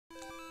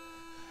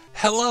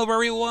Hello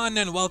everyone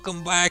and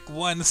welcome back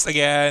once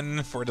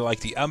again for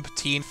the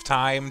umpteenth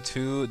time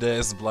to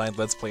this blind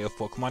let's play of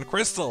Pokemon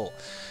Crystal.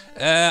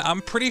 I'm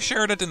pretty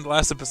sure that in the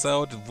last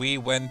episode we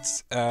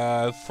went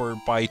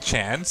by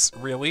chance,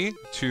 really,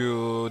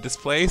 to this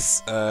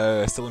place.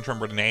 I still don't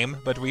remember the name,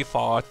 but we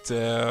fought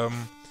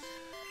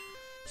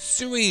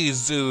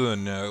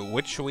Suizun,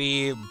 which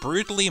we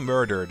brutally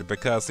murdered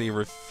because he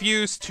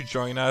refused to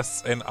join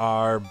us in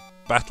our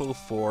battle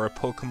for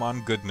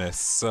Pokemon goodness.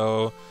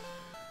 So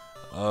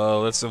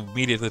let's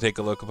immediately take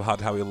a look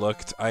at how he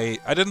looked. I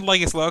didn't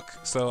like his look,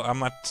 so I'm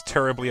not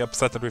terribly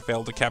upset that we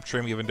failed to capture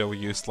him, even though we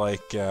used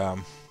like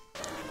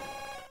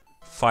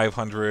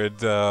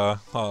 500.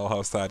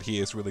 How sad,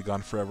 he is really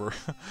gone forever.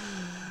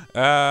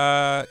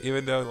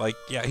 Even though, like,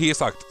 yeah, he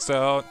sucked.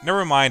 So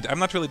never mind. I'm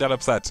not really that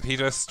upset. He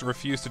just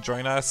refused to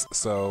join us,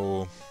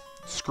 so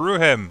screw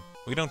him.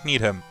 We don't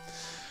need him.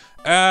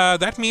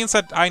 That means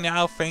that I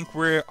now think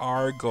we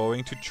are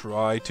going to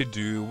try to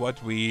do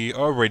what we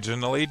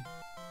originally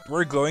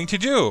were going to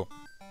do,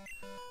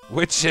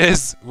 which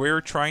is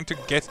we're trying to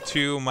get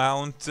to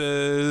Mount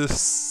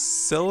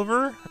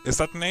Silver. Is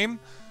that the name?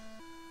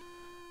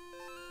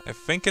 I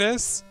think it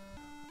is.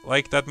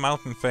 Like that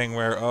mountain thing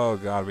where, oh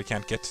god, we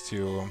can't get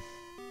to.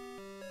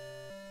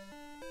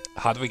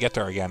 How do we get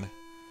there again?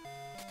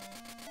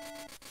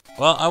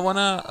 Well, I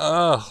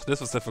wanna.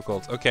 This was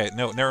difficult. Okay,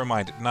 no, never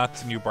mind.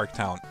 Not New Bark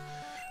Town.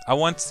 I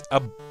want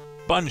a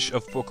bunch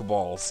of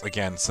Pokeballs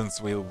again,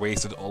 since we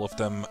wasted all of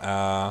them.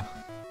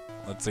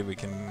 Let's see, we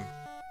can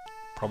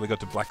probably go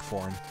to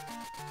Blackthorn.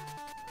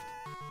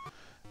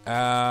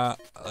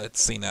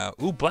 Let's see now.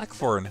 Ooh,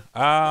 Blackthorn.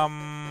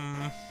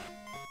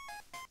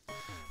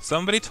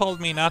 Somebody told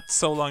me not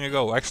so long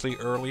ago, actually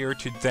earlier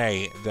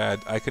today, that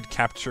I could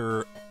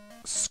capture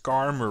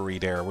Skarmory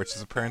there, which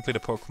is apparently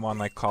the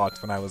Pokemon I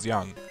caught when I was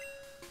young.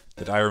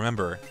 That I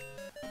remember.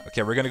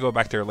 Okay, we're gonna go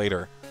back there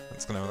later.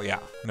 It's gonna, yeah,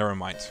 never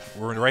mind.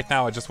 Right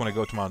now I just want to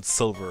go to Mount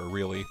Silver,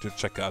 really, to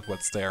check out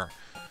what's there.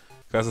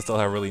 Because I still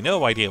have really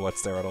no idea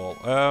what's there at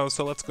all.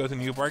 So let's go to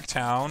New Bark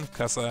Town,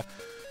 because,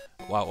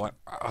 wow, what?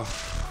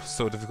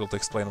 So difficult to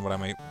explain what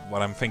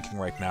I'm thinking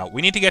right now.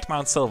 We need to get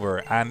Mount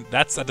Silver, and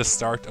that's at the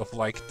start of,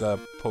 like, the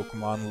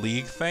Pokemon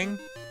League thing.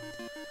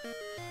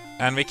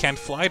 And we can't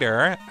fly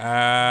there,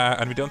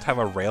 and we don't have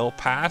a rail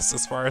pass,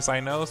 as far as I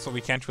know, so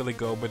we can't really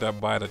go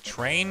by the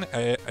train.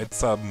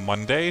 It's a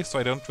Monday, so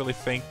I don't really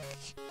think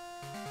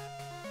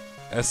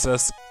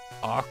SS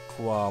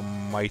Aqua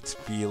might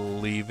be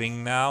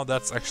leaving now.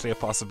 That's actually a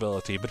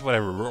possibility, but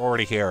whatever, we're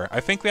already here.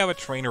 I think we have a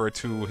trainer or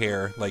two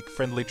here, like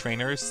friendly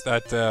trainers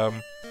that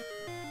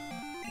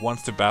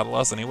wants to battle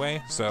us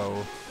anyway,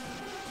 so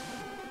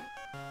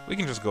we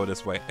can just go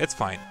this way. It's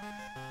fine.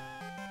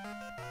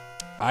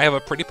 I have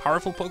a pretty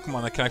powerful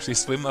Pokemon that can actually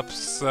swim up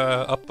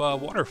a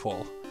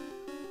waterfall.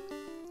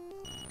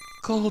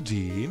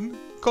 Goldeen?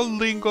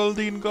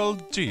 Goldeen?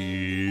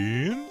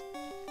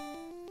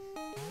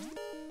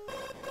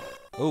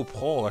 Oh,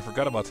 Paul, I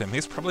forgot about him.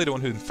 He's probably the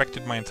one who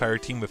infected my entire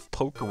team with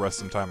Pokerus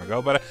some time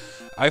ago, but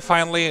I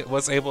finally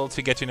was able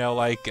to get,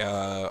 like,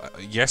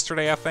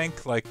 yesterday, I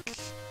think, like,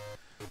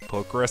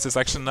 Pokerus is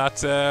actually not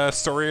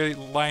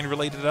storyline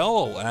related at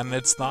all, and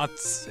it's not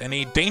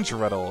any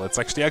danger at all. It's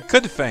actually a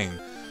good thing,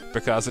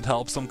 because it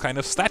helps some kind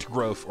of stat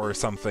growth or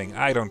something.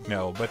 I don't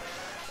know, but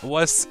it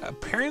was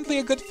apparently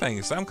a good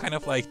thing, so I'm kind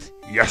of like,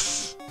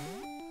 yes!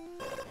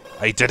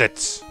 I did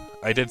it!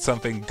 I did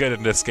something good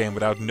in this game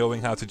without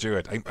knowing how to do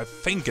it. I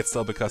think it's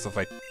still because of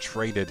I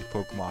traded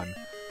Pokemon.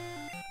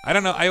 I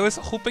don't know, I was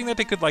hoping that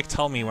they could, like,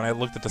 tell me when I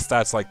looked at the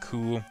stats, like,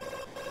 who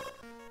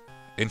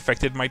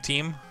infected my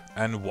team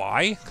and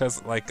why,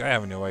 because, like, I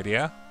have no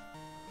idea.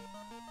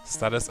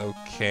 Status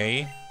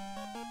okay.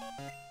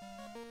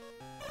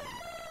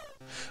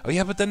 Oh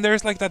yeah, but then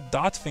there's, like, that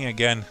dot thing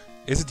again.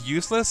 Is it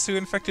useless who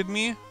infected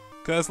me?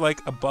 Because, like,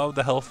 above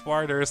the health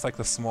bar there's, like,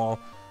 the small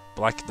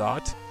black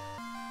dot.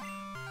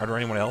 Are there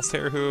anyone else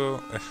here who...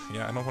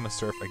 yeah, I don't want to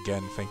surf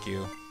again, thank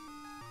you.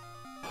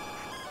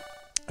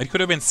 It could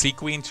have been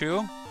Sequeen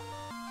too.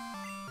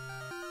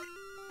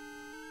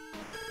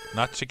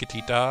 Not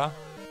Chiquitita.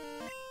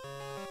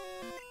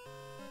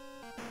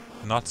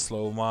 Not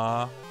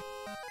Slowma.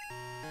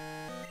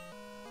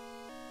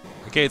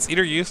 Okay, it's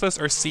either useless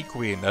or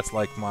Sequeen. That's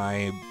like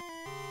my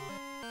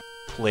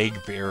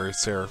plague bearer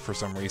here for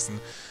some reason.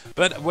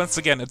 But once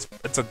again,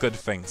 it's a good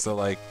thing, so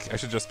like I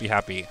should just be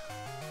happy.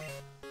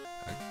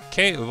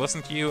 Okay, it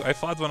wasn't you. I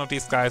thought one of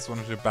these guys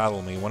wanted to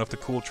battle me, one of the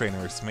cool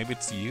trainers. Maybe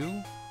it's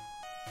you?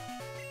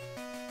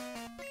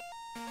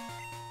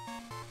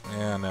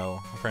 Yeah,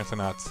 no, apparently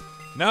not.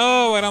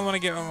 No, I don't want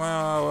to get...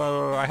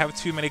 I have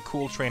too many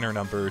cool trainer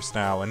numbers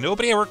now, and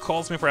nobody ever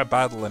calls me for a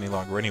battle any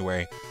longer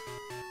anyway.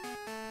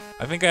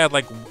 I think I had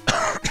like...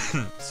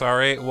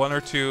 sorry, one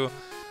or two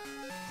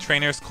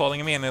trainers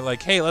calling me, and they're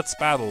like, hey, let's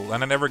battle.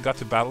 And I never got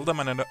to battle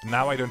them, and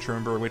now I don't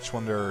remember which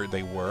one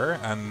they were,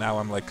 and now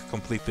I'm like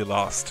completely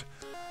lost.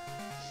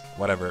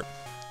 Whatever.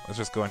 Let's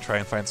just go and try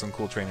and find some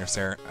cool trainers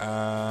here.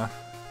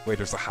 Wait,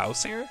 there's a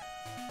house here?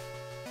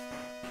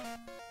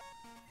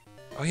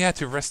 Oh yeah,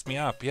 to rest me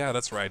up. Yeah,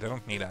 that's right. I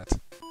don't need that.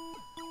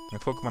 My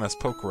Pokemon has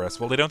Poke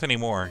Rest. Well, they don't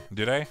anymore,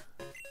 do they?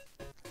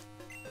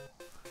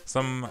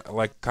 Some,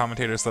 like,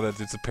 commentators said that it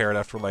disappeared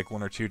after, like,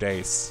 1 or 2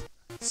 days.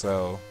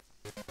 So...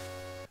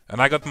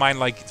 And I got mine,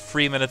 like,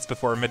 3 minutes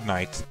before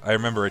midnight. I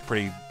remember it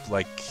pretty,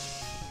 like...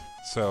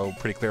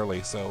 pretty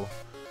clearly, so...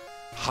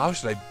 How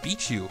should I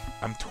beat you?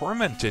 I'm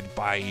tormented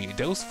by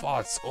those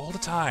thoughts all the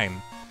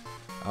time.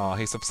 Oh,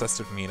 he's obsessed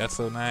with me. That's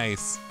so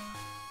nice.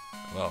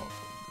 Well,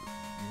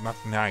 not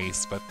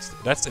nice, but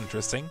that's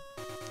interesting.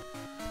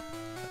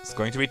 It's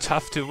going to be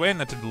tough to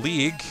win at the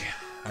league.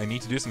 I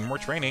need to do some more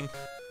training.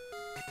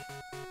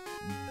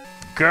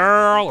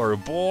 Girl or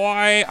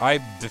boy, I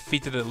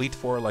defeated Elite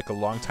Four like a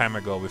long time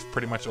ago with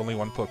pretty much only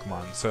one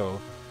Pokemon,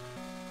 so...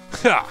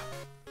 Ha!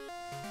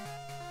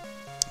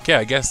 Okay,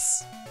 I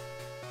guess...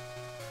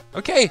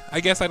 Okay, I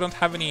guess I don't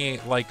have any,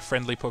 like,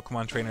 friendly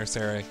Pokemon trainers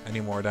there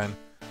anymore then.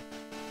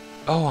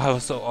 Oh, I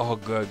was so... Oh,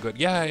 good, good.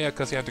 Yeah, yeah,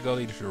 because you have to go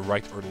either to the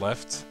right or the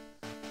left.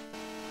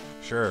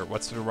 Sure,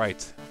 what's to the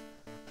right?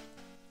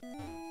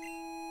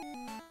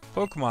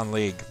 Pokemon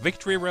League.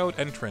 Victory Road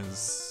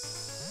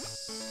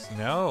entrance.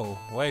 No.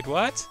 Wait,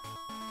 what?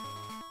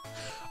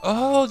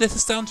 Oh, this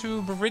is down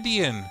to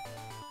Meridian.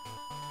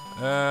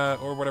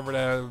 Or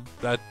whatever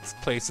that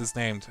place is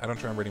named. I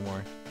don't remember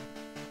anymore.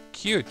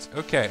 Cute.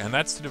 Okay, and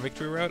that's to the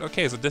Victory Road?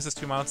 Okay, so this is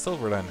to Mount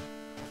Silver then.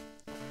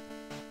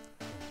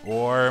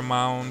 Or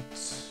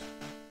Mount...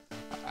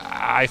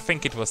 I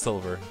think it was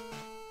Silver.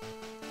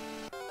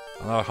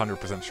 I'm not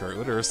 100% sure.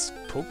 Oh, there's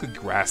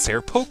Pokegrass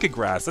here.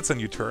 Pokegrass! That's a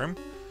new term.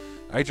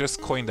 I just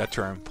coined that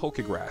term.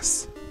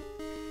 Pokegrass.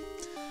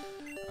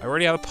 I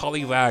already have a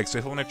Poliwag, so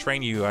if I want to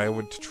train you, I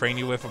would train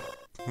you with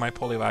my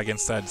Poliwag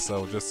instead,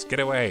 so just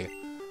get away.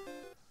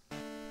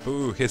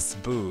 Boo, hiss,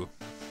 boo.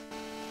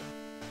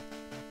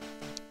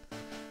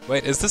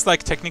 Wait, is this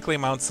like technically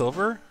Mount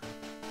Silver?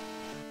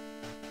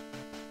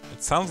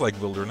 It sounds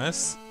like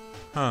Wilderness.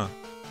 Huh.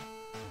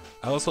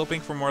 I was hoping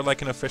for more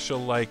like an official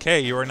like, hey,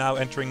 you are now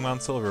entering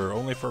Mount Silver,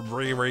 only for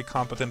very, very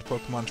competent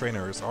Pokemon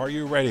trainers. Are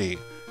you ready?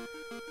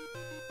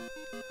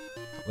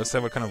 Let's see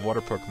what kind of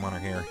water Pokemon are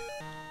here.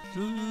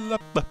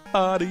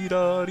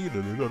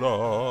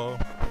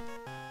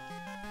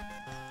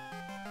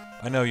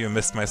 I know you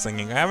missed my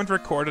singing. I haven't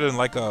recorded in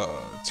like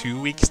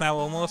 2 weeks now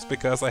almost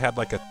because I had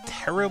like a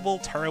terrible,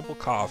 terrible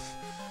cough.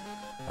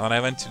 And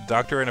I went to the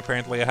doctor and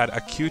apparently I had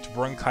acute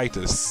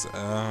bronchitis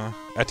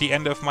at the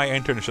end of my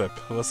internship.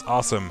 It was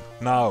awesome.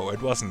 No,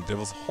 it wasn't. It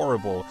was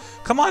horrible.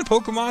 Come on,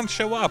 Pokemon,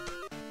 show up!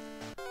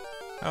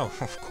 Oh,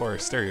 of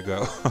course. There you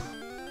go.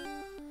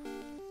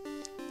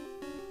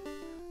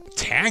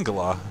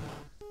 Tangela?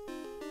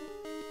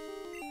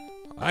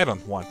 I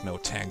don't want no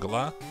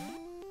Tangela.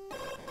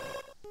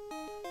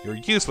 You're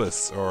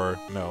useless, or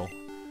no.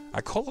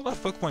 I call a lot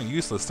of Pokemon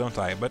useless, don't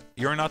I? But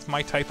you're not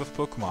my type of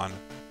Pokemon.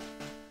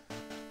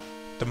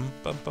 Dum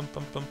bum bum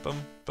bum bum bum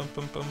bum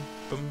bum bum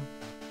bum.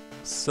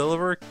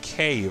 Silver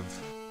Cave.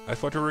 I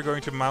thought we were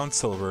going to Mount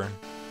Silver.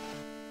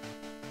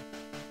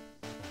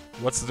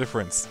 What's the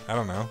difference? I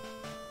don't know.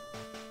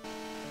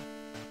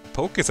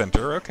 Poke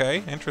Center,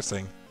 okay,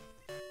 interesting.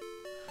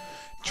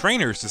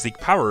 Trainers to seek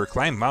power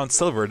climb Mount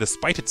Silver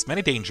despite its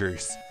many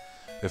dangers.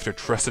 With their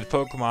trusted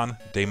Pokemon,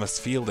 they must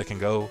feel they can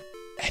go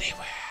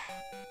anywhere.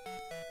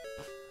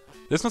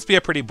 This must be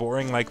a pretty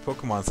boring, like,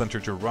 Pokemon Center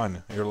to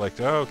run. You're like,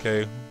 oh,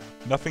 okay,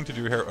 nothing to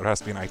do here, or there has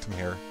to be an item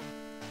here.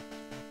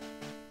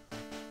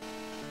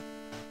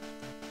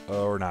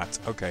 Or not.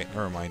 Okay,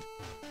 never mind.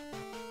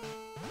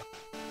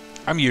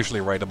 I'm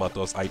usually right about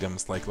those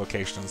items, like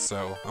locations,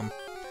 so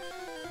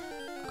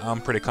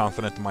I'm pretty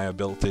confident in my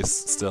abilities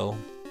still.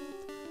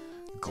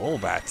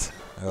 Golbat.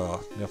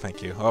 Oh, no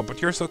thank you. Oh,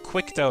 but you're so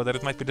quick though that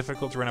it might be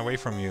difficult to run away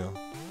from you.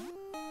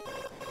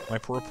 My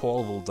poor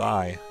Paul will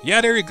die.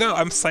 Yeah, there you go,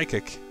 I'm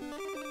psychic.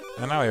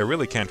 And now I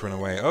really can't run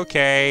away.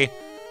 Okay.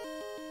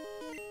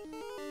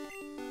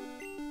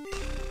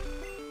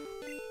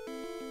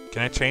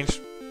 Can I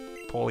change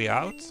Paulie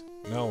out?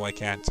 No, I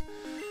can't.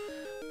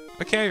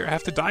 Okay, I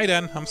have to die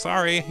then. I'm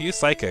sorry. Use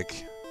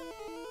psychic.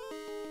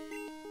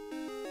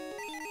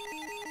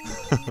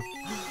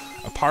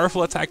 A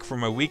powerful attack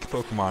from a weak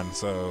Pokemon,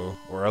 so...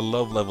 or a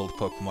low-leveled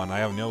Pokemon. I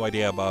have no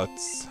idea about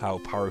how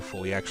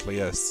powerful he actually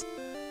is.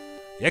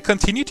 Yeah,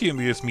 continue to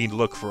use me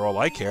look for all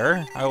I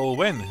care. I will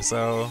win,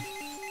 so...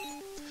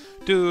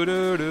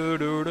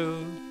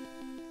 Do-do-do-do-do.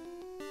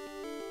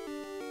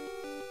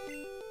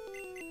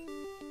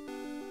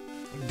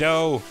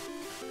 No!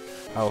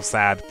 How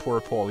sad.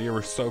 Poor Paul, you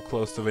were so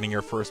close to winning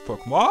your first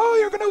Pokemon. Oh,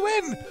 you're gonna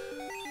win!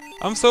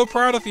 I'm so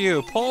proud of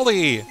you!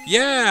 Paulie!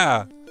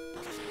 Yeah!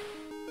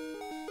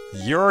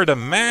 You're the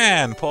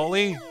man,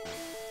 Paulie!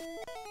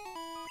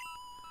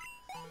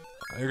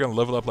 You're gonna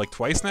level up like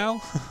twice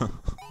now?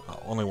 Oh,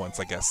 only once,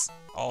 I guess.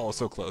 Oh,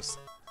 so close.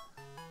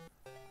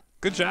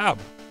 Good job!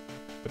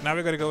 But now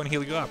we gotta go and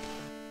heal you up.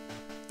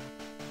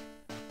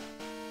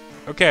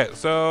 Okay,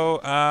 so,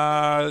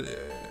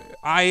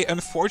 I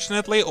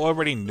unfortunately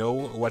already know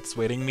what's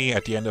waiting me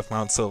at the end of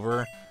Mount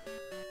Silver.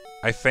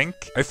 I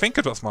think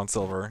it was Mount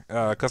Silver,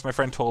 because my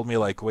friend told me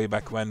like way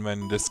back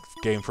when this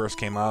game first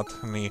came out,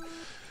 and he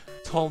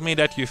told me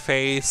that you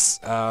face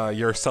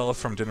yourself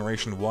from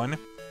Generation 1.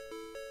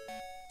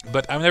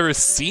 But I've never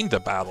seen the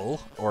battle,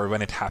 or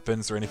when it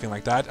happens, or anything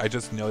like that. I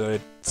just know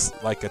that it's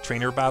like a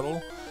trainer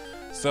battle.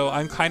 So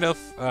I'm kind of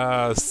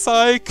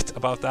psyched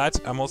about that.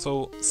 I'm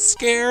also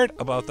scared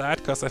about that,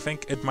 because I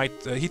think it might...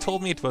 he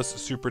told me it was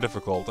super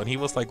difficult, and he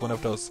was like one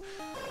of those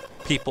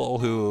people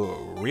who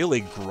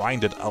really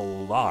grinded a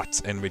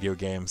lot in video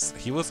games.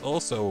 He was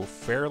also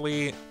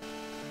fairly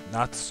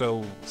not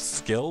so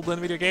skilled in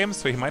video games,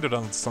 so he might have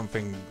done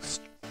something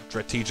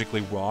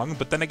strategically wrong.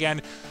 But then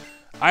again,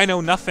 I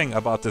know nothing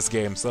about this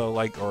game, so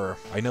like, or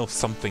I know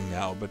something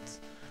now, but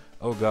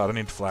oh god, I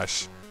need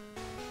Flash.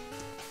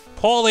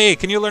 Paulie,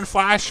 can you learn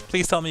Flash?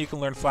 Please tell me you can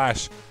learn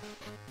Flash.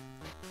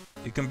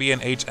 You can be an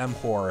HM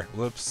whore.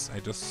 Whoops,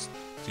 I just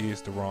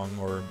used the wrong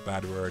or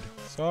bad word.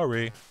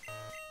 Sorry.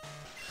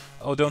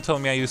 Oh, don't tell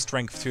me I use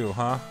strength too,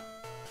 huh?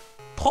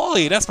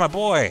 Paulie, that's my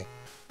boy!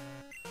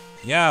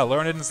 Yeah,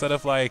 learn it instead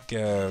of like, I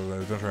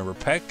don't remember,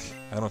 Peck?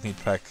 I don't need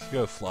Peck. You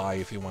go Fly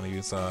if you want to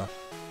use,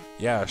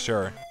 yeah,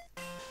 sure.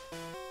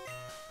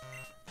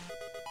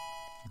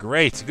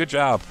 Great, good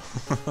job.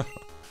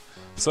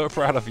 So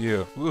proud of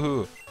you.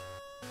 Woohoo.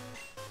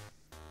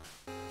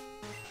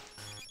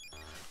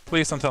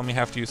 Please don't tell me I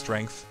have to use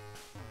strength.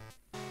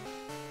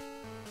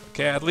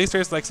 Okay, at least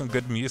there's like some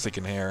good music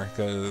in here,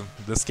 because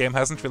this game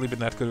hasn't really been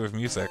that good with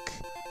music.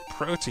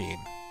 Protein.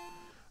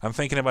 I'm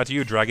thinking about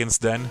you, Dragon's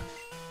Den.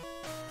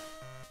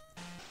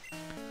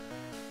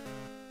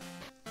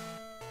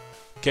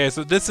 Okay,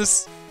 so this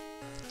is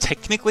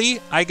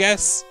technically, I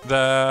guess,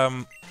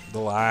 the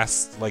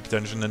last like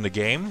dungeon in the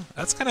game.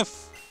 That's kind of...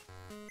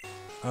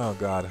 oh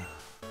god.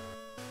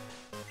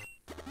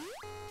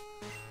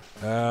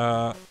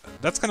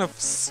 That's kind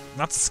of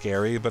not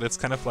scary, but it's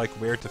kind of like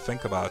weird to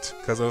think about,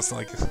 because I was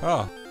like,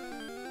 oh,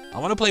 I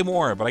want to play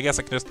more, but I guess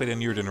I can just play the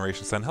newer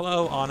generations then.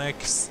 Hello,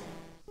 Onyx.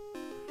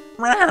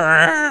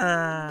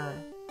 I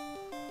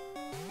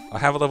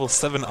have a level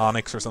 7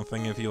 Onyx or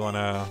something if you want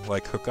to,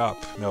 like, hook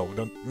up. No,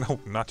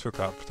 not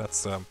hook up.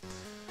 That's,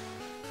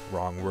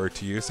 wrong word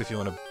to use. If you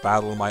want to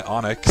battle my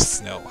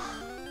Onyx, no.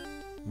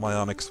 My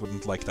Onyx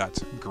wouldn't like that.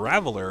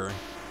 Graveler.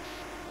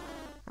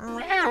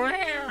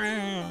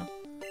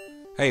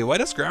 Hey, why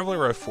does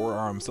Graveler have 4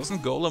 arms?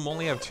 Doesn't Golem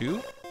only have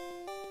 2?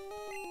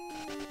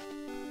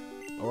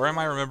 Or am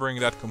I remembering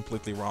that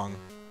completely wrong?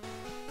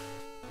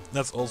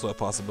 That's also a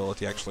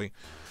possibility, actually.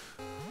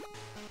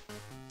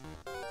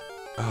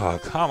 Oh,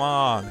 come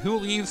on! Who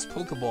leaves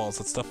Pokeballs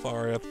at stuff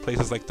are at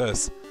places like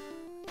this?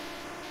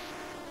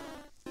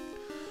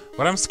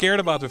 What I'm scared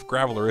about with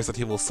Graveler is that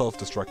he will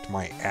self-destruct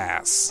my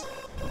ass.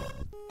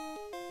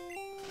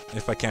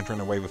 If I can't run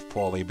away with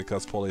Paulie,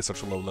 because Paulie is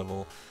such a low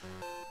level.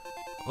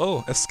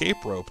 Oh,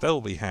 escape rope, that'll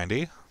be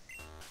handy.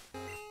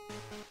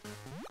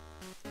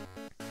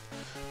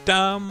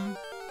 Dum,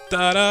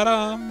 da da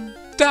dum,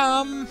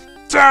 dum,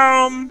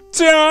 dum,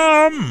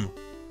 dum!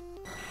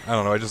 I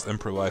don't know, I just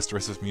improvised the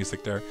rest of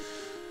music there.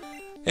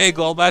 Hey,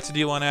 Golbat, do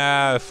you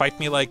wanna fight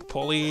me like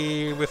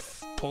Paulie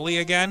with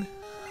Paulie again?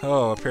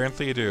 Oh,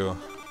 apparently you do.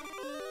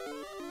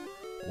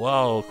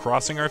 Well,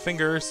 crossing our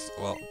fingers.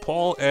 Well,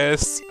 Paul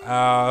is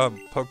a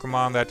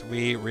Pokemon that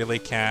we really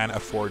can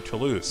afford to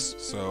lose,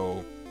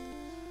 so...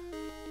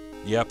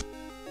 yep.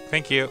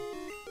 Thank you.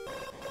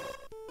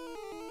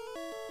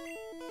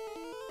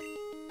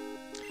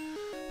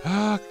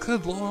 Ah,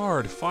 good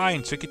lord.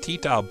 Fine,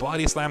 Chiquitita,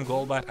 body slam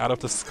Golbat out of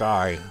the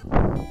sky.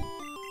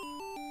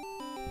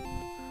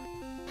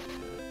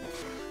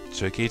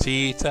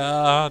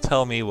 Chiquitita,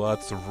 tell me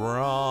what's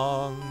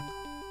wrong.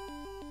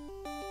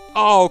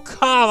 Oh,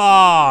 come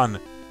on!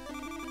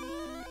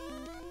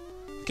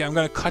 Okay, I'm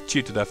gonna cut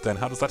you to death then.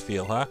 How does that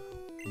feel, huh?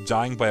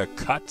 Dying by a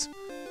cut?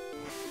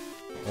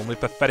 Only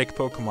pathetic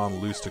Pokemon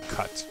lose to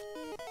cut.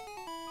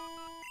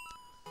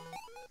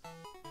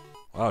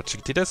 Wow,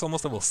 Chiquitita's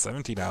almost level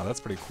 70 now. That's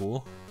pretty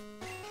cool.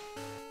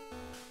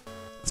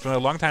 It's been a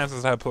long time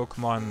since I had a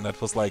Pokemon that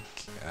was like...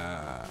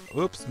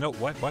 oops, no,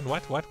 what?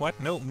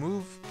 No,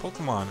 move,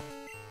 Pokemon.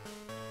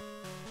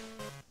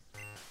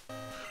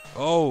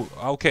 Oh,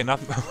 okay,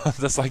 not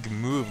that's like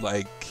move,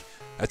 like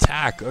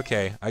attack.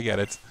 Okay, I get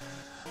it.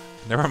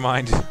 Never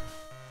mind.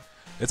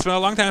 It's been a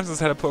long time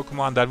since I had a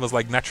Pokemon that was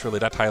like naturally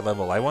that high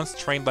level. I once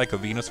trained like a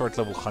Venusaur at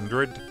level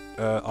 100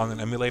 on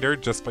an emulator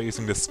just by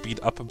using the speed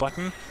up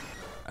button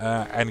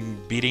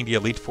and beating the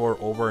Elite Four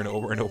over and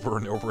over and over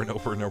and over and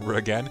over and over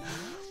again.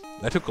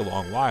 That took a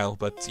long while,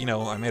 but you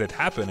know, I made it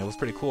happen. It was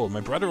pretty cool.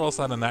 My brother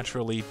also had a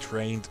naturally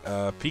trained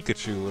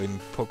Pikachu in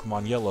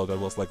Pokemon Yellow that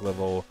was like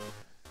level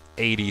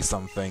 80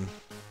 something.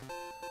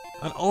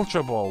 An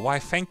Ultra Ball, why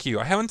thank you.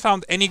 I haven't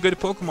found any good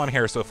Pokemon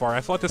here so far.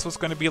 I thought this was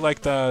going to be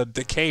like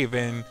the cave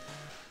in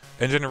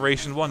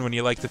Generation 1 when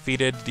you like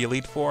defeated the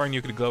Elite Four and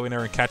you could go in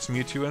there and catch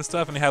Mewtwo and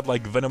stuff, and you had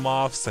like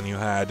Venomoths and you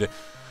had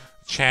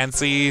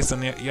Chanseys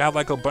and you had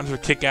like a bunch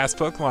of kick-ass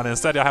Pokemon.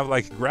 Instead you have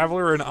like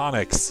Graveler and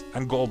Onix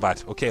and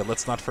Golbat. Okay,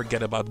 let's not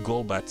forget about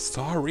Golbat.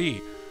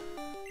 Sorry.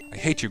 I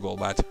hate you,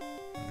 Golbat.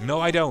 No,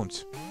 I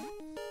don't.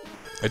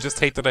 I just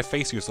hate that I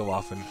face you so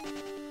often.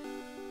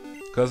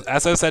 Because,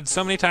 as I've said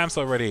so many times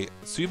already,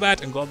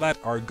 Zubat and Golbat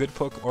are good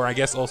or I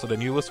guess also the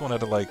newest one,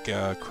 like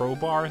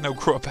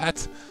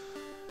Crobat,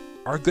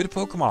 are good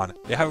Pokemon.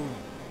 They have,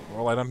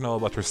 well, I don't know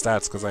about their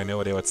stats, because I have no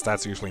idea what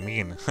stats usually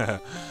mean.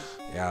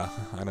 Yeah,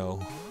 I know.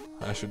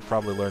 I should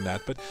probably learn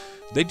that. But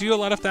they do a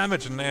lot of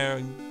damage, and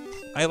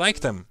I like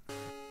them.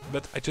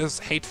 But I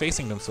just hate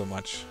facing them so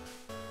much.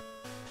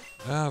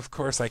 Of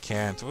course I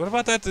can't. What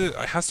about that?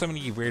 I have so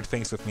many weird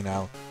things with me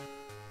now.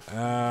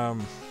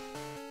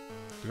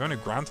 Do we have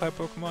any ground-type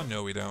Pokemon?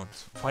 No, we don't.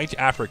 Fight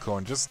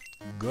Africorn, just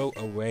go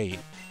away.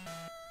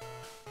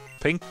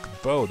 Pink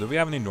Bow, do we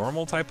have any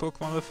normal-type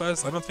Pokemon with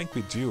us? I don't think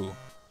we do.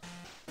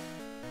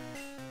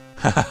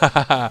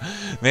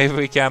 Maybe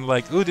we can,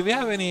 like... Ooh, do we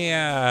have any,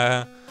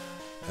 now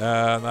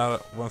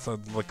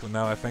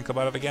I think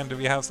about it again, do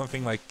we have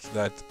something like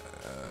that,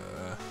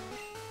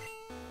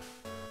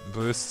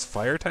 boosts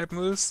fire-type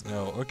moves?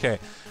 No, okay.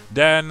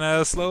 Then,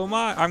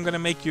 Slowma, I'm gonna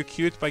make you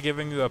cute by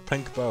giving you a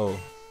pink bow.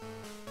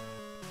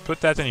 Put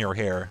that in your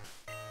hair.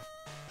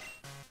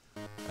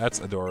 That's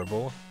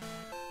adorable.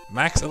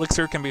 Max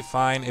Elixir can be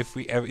fine if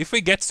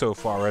we get so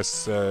far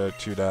as to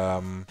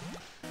the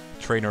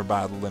trainer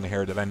battle in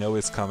here that I know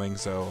is coming,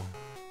 so...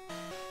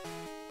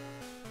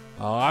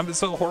 I'm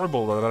so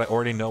horrible that I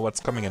already know what's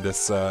coming in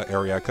this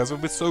area, because it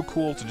would be so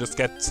cool to just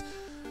get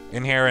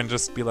in here and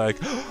just be like,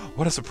 oh,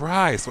 what a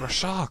surprise, what a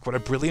shock, what a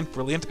brilliant,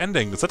 brilliant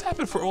ending. Does that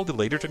happen for all the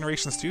later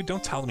generations too?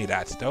 Don't tell me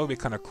that. That would be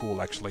kind of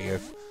cool, actually,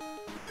 if...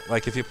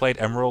 Like, if you played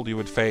Emerald, you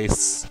would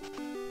face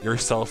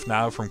yourself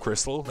now from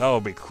Crystal. That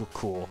would be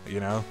cool, you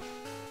know?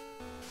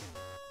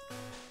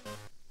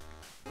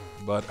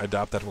 But I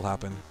doubt that will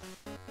happen.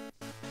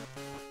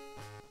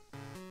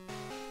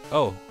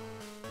 Oh.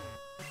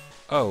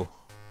 Oh.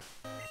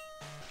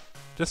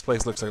 This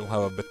place looks like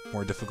it'll have a bit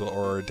more difficult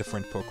or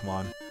different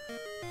Pokemon.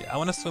 Yeah, I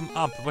want to swim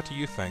up. What do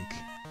you think?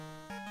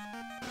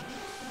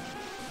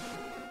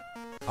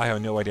 I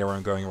have no idea where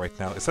I'm going right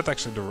now. Is that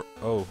actually the...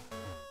 Oh.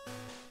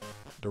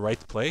 The right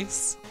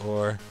place?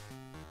 Or...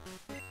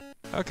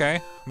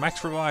 Okay.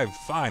 Max Revive.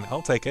 Fine.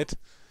 I'll take it.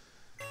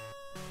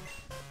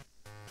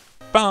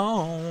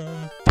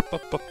 Boom!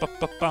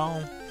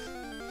 Boom!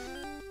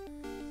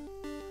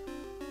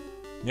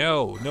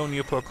 No, no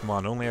new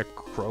Pokemon, only a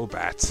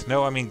Crobat.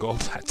 No, I mean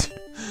Golbat.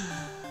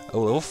 A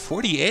level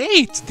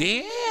 48!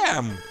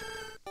 Damn!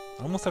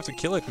 I almost have to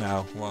kill it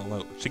now. Well,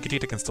 no,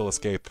 Chiquitita can still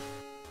escape.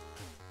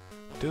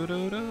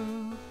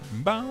 Do-do-do!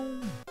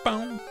 Boom!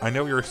 Boom! I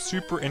know you're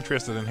super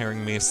interested in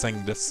hearing me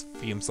sing this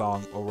theme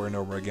song over and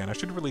over again. I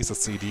should release a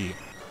CD.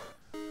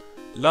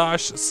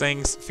 Lush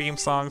sings theme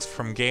songs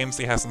from games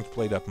he hasn't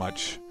played that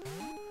much.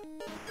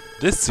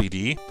 This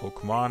CD,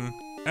 Pokemon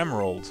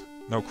Emerald.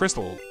 No,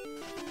 Crystal.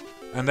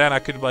 And then I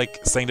could, like,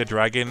 sing the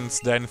Dragon's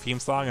Den theme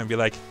song and be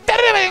like...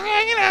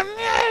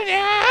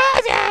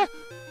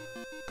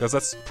 Because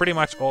that's pretty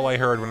much all I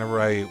heard whenever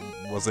I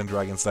was in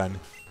Dragon's Den.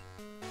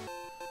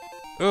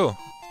 Ooh,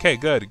 okay,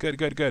 good, good,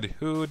 good, good.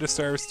 Who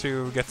deserves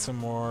to get some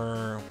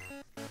more...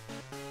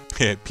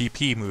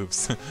 PP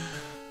moves?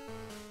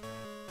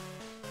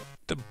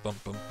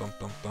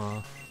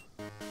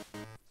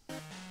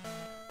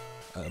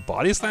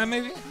 Body Slam,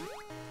 maybe?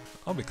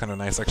 That'll be kind of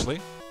nice, actually.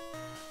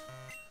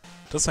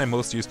 That's my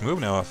most used move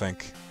now, I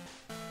think.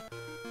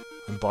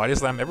 And Body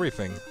Slam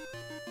everything.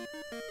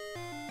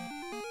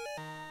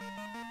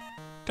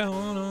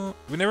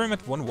 We never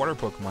met one water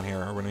Pokemon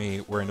here when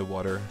we were in the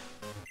water.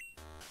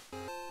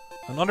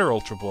 Another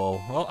Ultra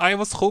Ball. Well, I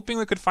was hoping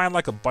we could find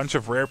like a bunch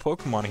of rare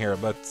Pokemon here,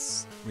 but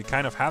we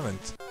kind of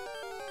haven't.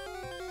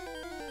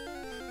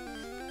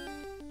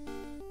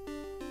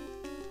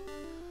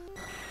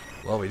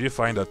 Well, we do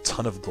find a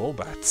ton of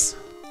Golbats.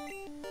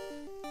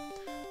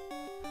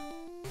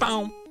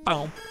 Boom,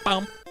 boom,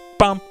 boom,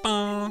 boom,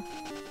 boom.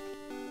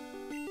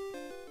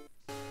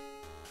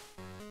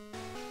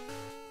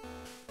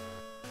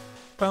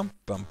 Bum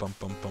bum bum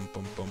bum bum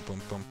bum bum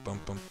bum bum bum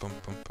bum bum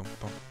bum bum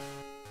bum.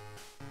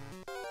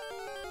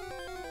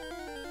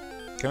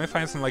 Can we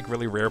find some like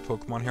really rare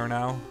Pokemon here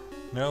now?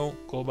 No,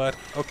 Golbat.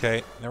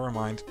 Okay, never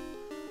mind.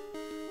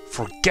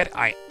 Forget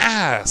I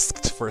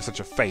asked for such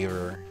a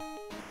favor.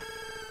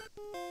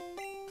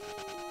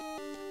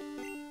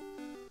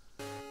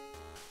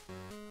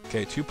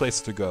 Okay, 2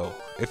 places to go.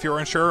 If you're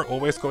unsure,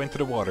 always go into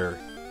the water.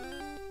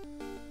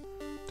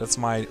 That's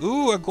my...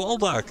 Ooh, a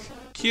Golduck!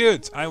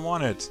 Cute! I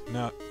want it.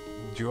 No,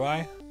 do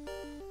I?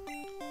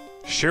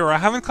 Sure, I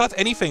haven't caught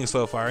anything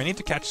so far. I need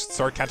to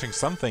start catching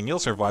something. You'll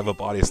survive a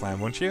Body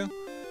Slam, won't you?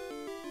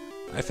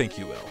 I think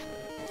you will.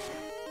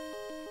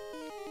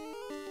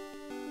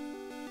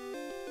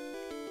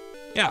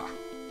 Yeah,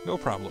 no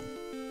problem.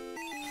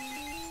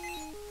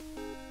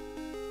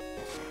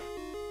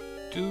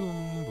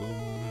 Doom boom.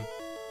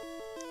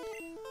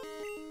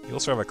 You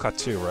also have a cut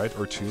too, right?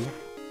 Or 2?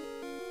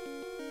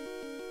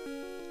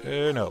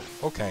 No.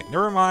 Okay,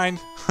 never mind.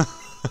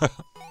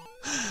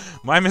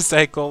 My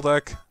mistake,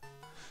 Golduck.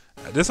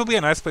 This will be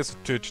a nice place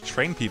to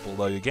train people,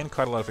 though. You gain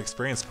quite a lot of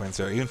experience points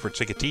here, even for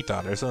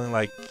Chiquitita. There's only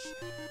like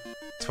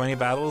 20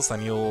 battles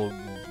and you'll,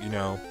 you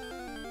know,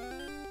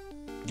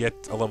 get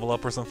a level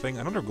up or something.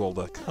 Another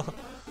Golduck.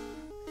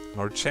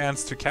 Another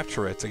chance to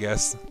capture it, I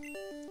guess.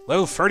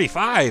 Level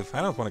 35!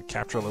 I don't want to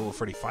capture a level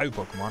 35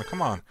 Pokemon,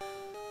 come on.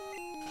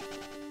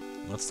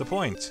 What's the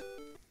point?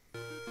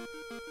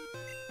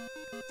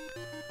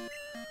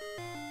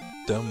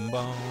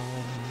 Dumbom.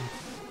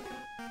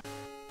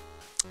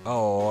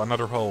 Oh,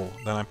 another hole.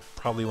 Then I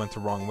probably went the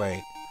wrong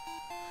way.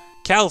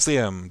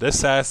 Calcium! This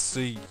says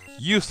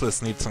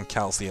useless needs some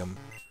calcium.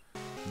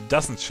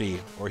 Doesn't she?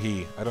 Or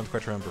he? I don't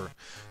quite remember.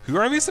 Who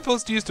are we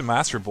supposed to use the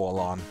Master Ball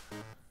on?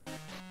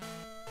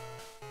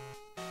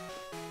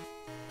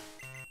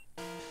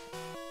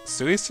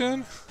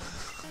 Suicune?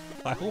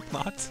 I hope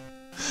not.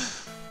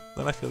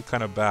 Then I feel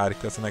kind of bad,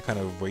 because then I kind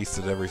of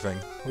wasted everything.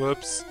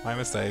 Whoops, my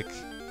mistake.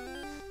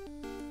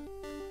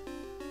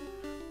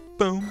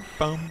 Boom,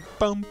 boom,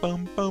 boom,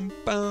 boom, boom,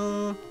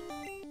 boom.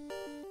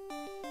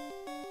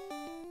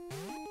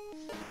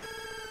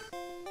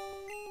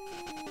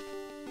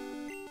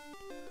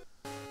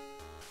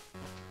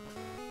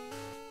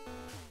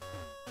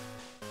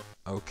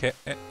 Okay,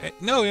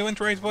 no, it went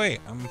the right way.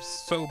 I'm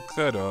so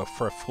good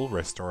for a full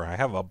restore. I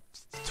have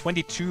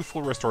 22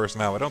 full restores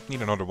now. I don't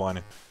need another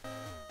one.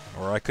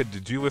 Or I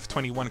could do with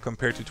 21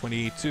 compared to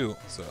 22,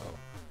 so...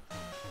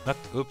 Not...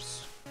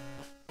 Oops.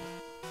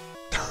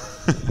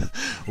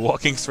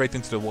 Walking straight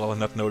into the wall and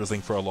not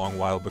noticing for a long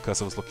while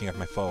because I was looking at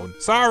my phone.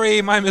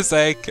 Sorry, my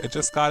mistake! I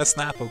just got a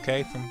snap,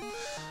 okay? From...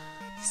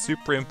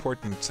 Super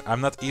important.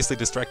 I'm not easily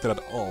distracted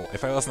at all.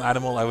 If I was an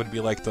animal, I would be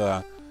like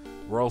the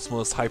world's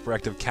most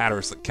hyperactive cat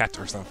or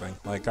something.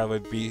 Like, I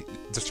would be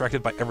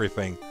distracted by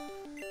everything.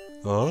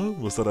 Oh,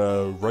 was that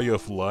a ray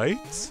of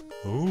light?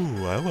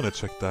 Oh, I want to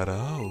check that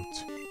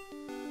out.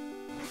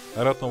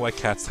 I don't know why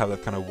cats have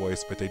that kind of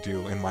voice, but they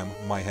do in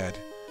my head.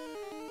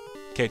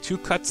 Okay, 2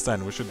 cuts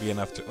then, which should be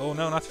enough to... Oh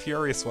no, not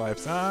Fury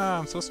Swipes. Ah,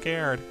 I'm so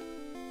scared.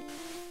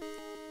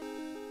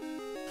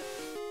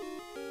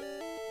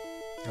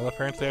 Well,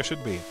 apparently I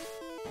should be.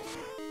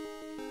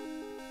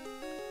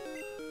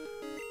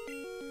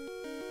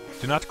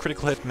 Do not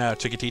critical hit now,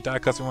 Chiquitita,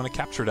 because we want to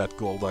capture that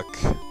Golduck.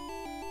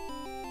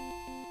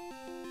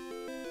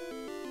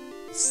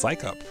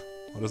 Psych Up.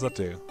 What does that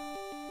do?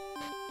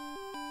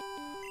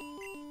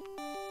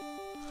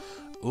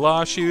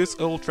 Lashes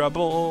Ultra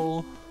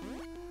Ball.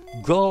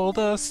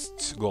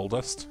 Golduck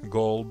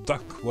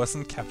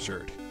wasn't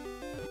captured.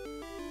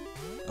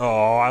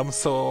 Oh, I'm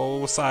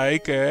so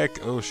psychic.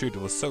 Oh shoot,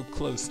 it was so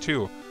close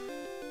too.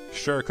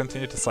 Sure,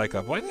 continue to psych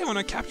up. Why do I want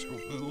to capture...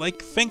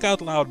 Like, think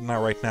out loud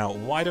now, right now.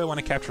 Why do I want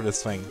to capture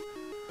this thing?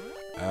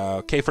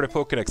 Okay, for the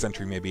Pokédex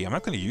entry maybe. I'm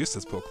not going to use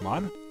this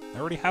Pokemon. I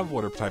already have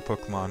Water-type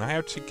Pokemon. I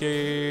have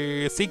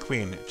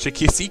Chicky-Sequeen.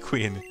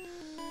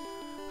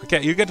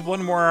 Okay, you get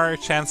one more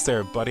chance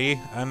there, buddy.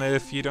 And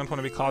if you don't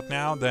want to be caught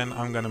now, then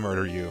I'm gonna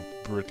murder you.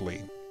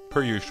 Brutally.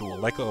 Per usual.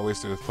 Like I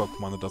always do with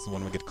Pokemon that doesn't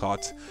want to get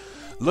caught.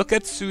 Look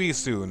at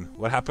Suicune.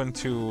 What happened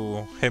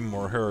to him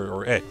or her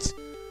or it?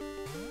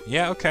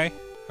 Yeah, okay.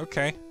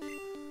 Okay.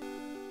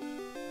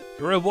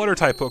 You're a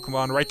Water-type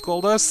Pokemon, right,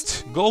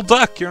 Goldust?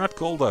 Golduck! You're not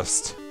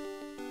Goldust.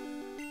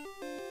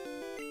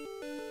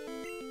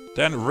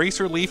 Then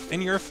Razor Leaf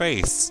in your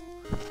face.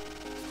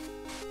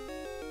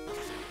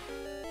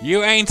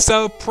 You ain't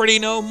so pretty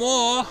no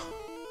more!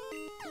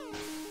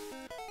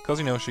 Cause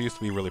you know, she used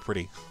to be really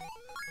pretty.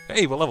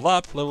 Hey, we'll level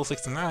up, level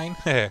 69.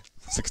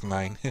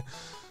 69.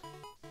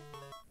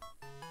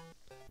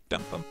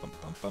 Dum bum bum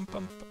bum bum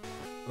bum.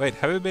 Wait,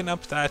 have we been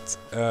up that,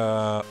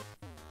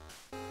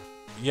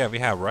 Yeah, we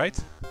have, right?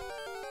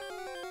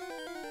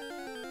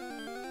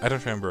 I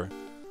don't remember.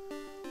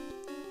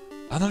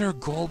 Another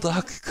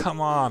Golduck? Come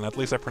on, at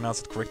least I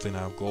pronounced it correctly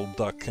now.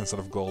 Golduck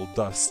instead of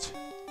Goldust.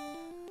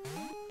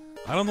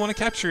 I don't want to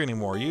capture you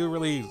anymore. You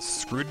really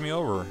screwed me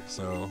over,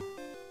 so...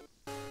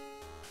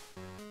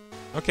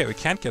 Okay, we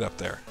can't get up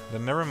there.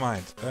 Then never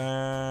mind.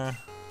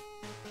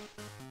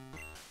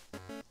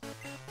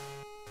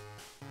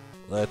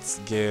 Let's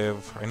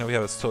give... I know we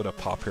have a Soda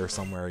Pop here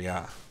somewhere,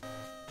 yeah.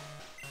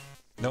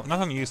 No,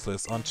 not on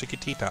Useless, on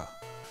Chiquitita.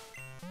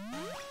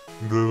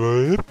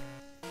 Good.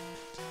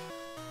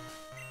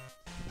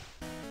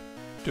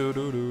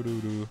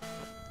 Do.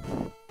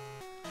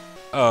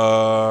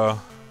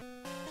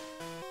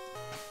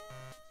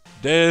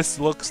 This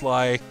looks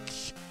like,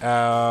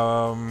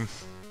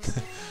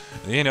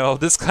 you know,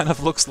 this kind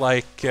of looks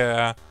like,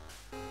 an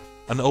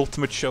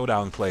Ultimate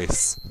Showdown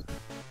place.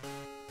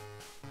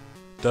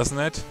 Doesn't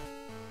it?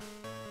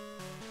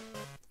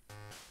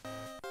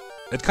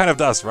 It kind of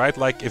does, right?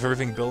 Like, if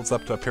everything builds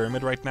up to a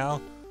pyramid right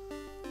now.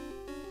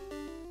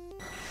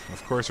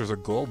 Of course, there's a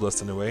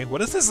Goldust in the way.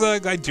 What is this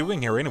guy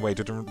doing here anyway,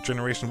 the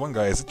Generation 1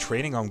 guy? Is it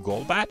training on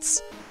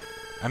Golbats?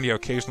 And the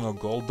occasional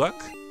Golduck?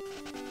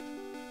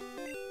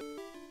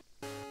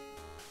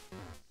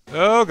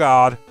 Oh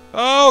god.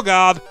 Oh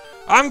god.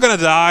 I'm gonna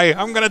die.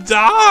 I'm gonna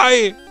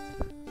die!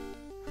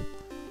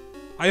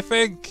 I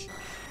think.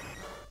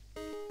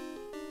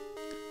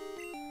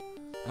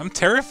 I'm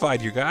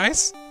terrified, you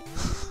guys.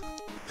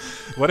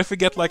 What if we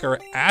get, like, our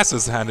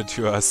asses handed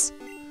to us?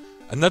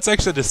 And that's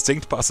actually a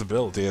distinct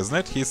possibility, isn't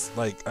it? He's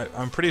like,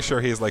 I'm pretty sure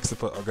he's like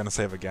gonna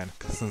save again,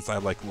 since I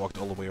like walked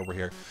all the way over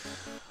here.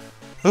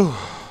 Ooh.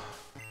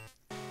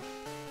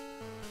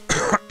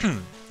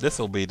 This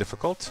will be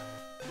difficult.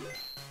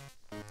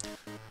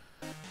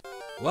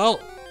 Well,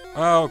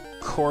 of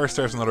course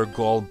there's another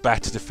gold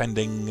bat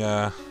defending,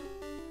 I'm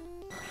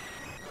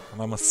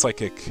a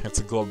psychic. It's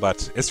a gold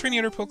bat. Is there any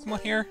other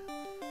Pokemon here?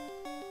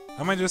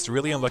 Am I just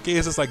really unlucky?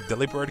 Is this like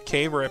Delibird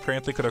Cave where I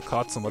apparently could have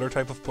caught some other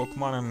type of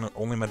Pokemon and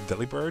only met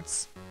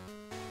Delibirds?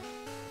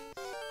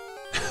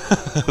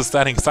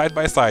 Standing side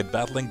by side,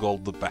 battling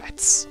gold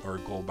bats. Or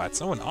gold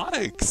bats. Oh, an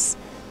Onix!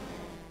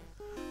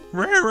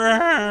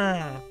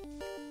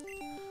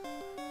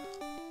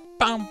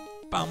 Bum,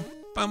 bum,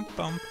 bum,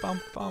 bum,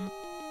 bum, bum.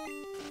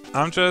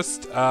 I'm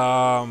just,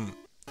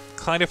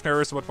 kind of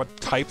nervous about what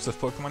types of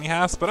Pokemon he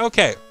has, but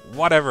okay,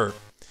 whatever.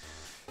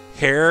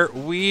 Here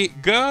we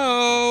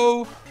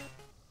go!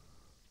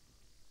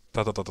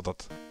 Dot, dot, dot, dot,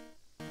 dot.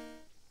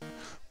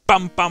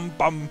 Bum, bum,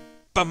 bum,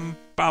 bum,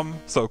 bum.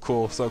 So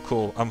cool, so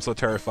cool. I'm so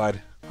terrified.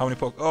 How many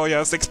Oh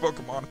yeah, 6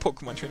 Pokemon.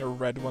 Pokemon Trainer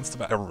Red wants to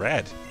battle.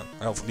 Red?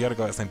 Also, the other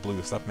guy is named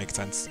Blue, so that makes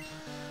sense.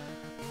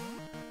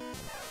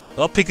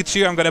 Well,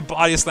 Pikachu, I'm gonna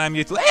body slam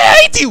you to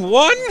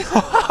 81!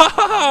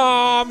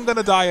 I'm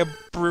gonna die a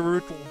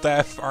brutal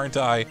death, aren't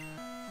I?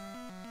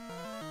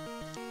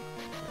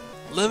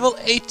 Level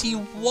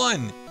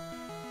 81!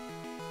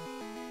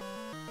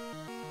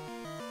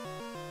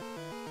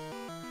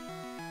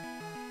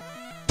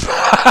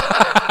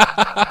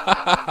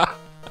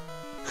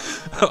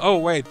 Oh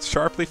wait,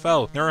 sharply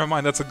fell. Never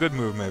mind, that's a good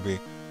move maybe.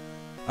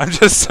 I'm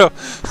just so...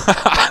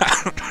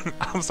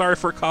 I'm sorry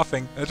for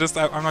coughing.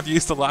 I'm not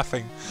used to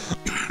laughing.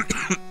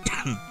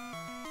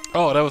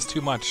 Oh, that was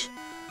too much.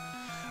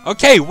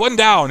 Okay, 1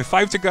 down,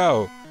 5 to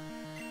go.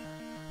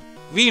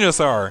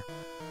 Venusaur.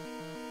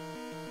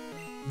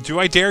 Do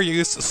I dare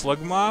use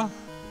Slugma?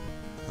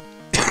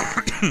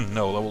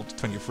 No, level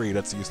 23,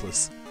 that's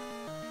useless.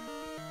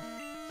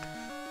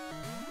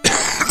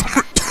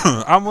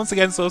 I'm once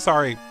again so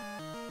sorry.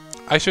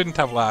 I shouldn't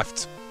have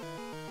laughed.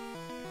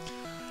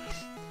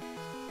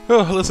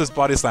 Oh, let's just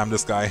body slam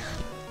this guy.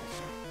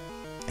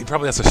 He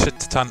probably has a shit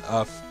ton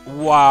of...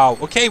 Wow.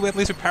 Okay, well, at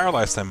least we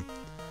paralyzed him.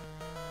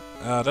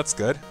 That's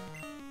good.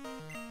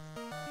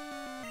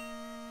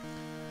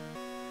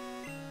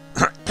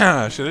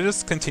 Should I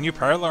just continue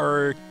parallel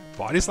or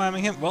body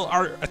slamming him? Well,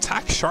 our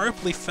attack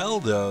sharply fell,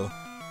 though.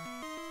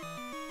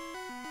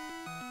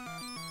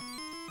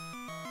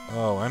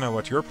 Oh, I know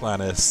what your plan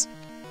is.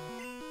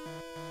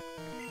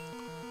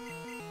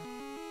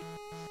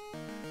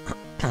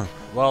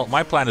 Well,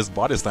 my plan is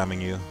body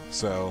slamming you,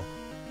 so...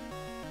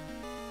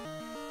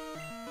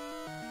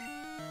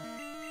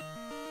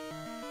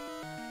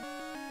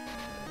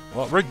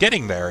 Well, we're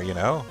getting there, you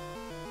know?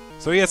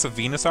 So he has a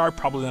Venusaur,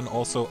 probably then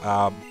also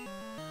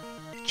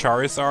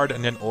Charizard,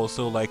 and then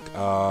also like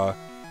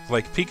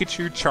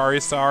Pikachu,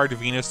 Charizard,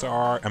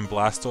 Venusaur, and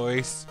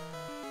Blastoise.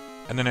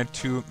 And then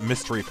 2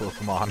 mystery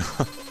Pokemon.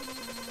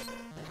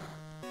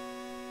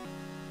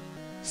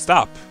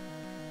 Stop!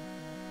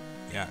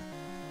 Yeah.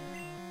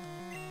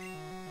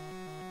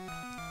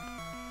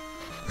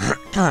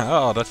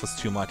 Oh, that was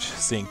too much,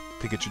 seeing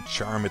Pikachu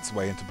charm its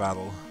way into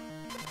battle.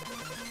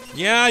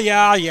 Yeah,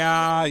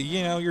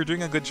 you know, you're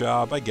doing a good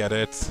job, I get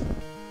it.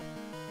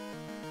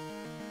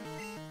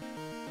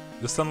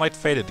 The sunlight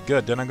faded,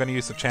 good, then I'm gonna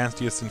use the chance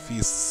to use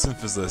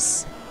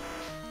Synthesis.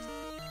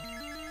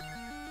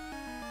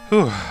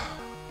 Whew.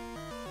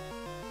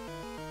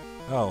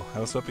 Oh, I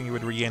was hoping you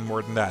would regain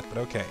more than that, but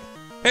okay.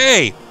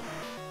 Hey!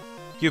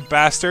 You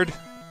bastard!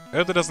 I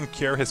hope that doesn't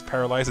cure his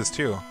paralysis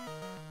too.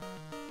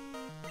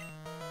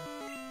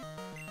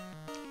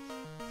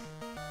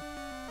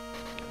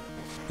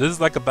 This is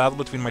like a battle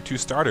between my 2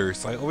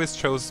 starters. I always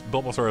chose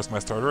Bulbasaur as my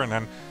starter, and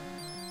then,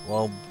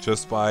 well,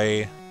 just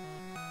by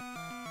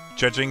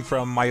judging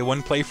from my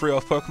 1 playthrough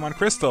of Pokemon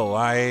Crystal,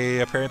 I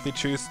apparently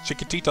choose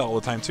Chiquitita all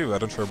the time too. I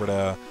don't remember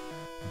the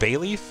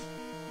Bayleaf?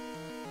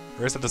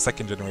 Or is that the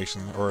 2nd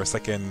generation, or a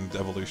 2nd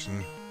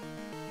evolution?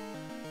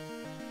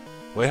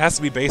 Well, it has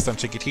to be based on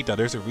Chiquitita.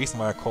 There's a reason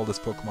why I call this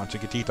Pokemon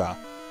Chiquitita.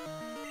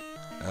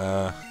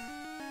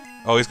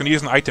 Oh, he's gonna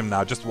use an item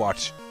now, just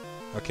watch.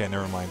 Okay,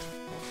 never mind.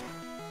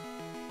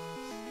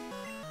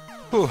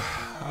 Whew.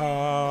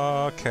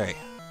 Okay.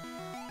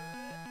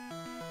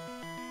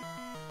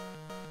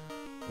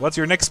 What's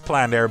your next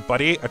plan there,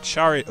 buddy?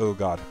 Oh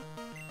god.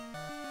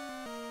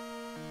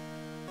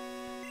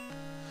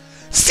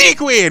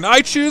 Sequin! I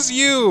choose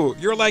you!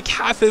 You're like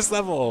half his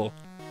level.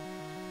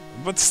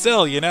 But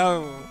still, you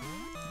know,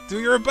 do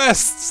your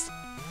best.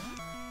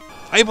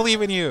 I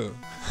believe in you.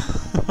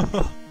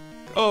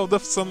 Oh, the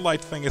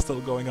sunlight thing is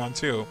still going on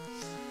too.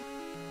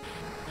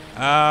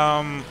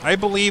 I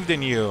believed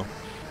in you.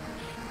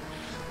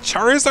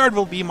 Charizard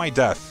will be my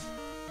death.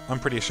 I'm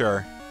pretty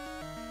sure.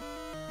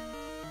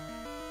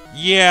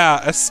 Yeah,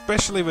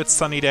 especially with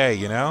Sunny Day,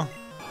 you know?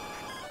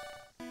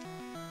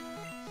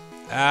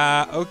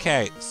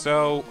 Okay,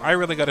 so I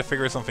really gotta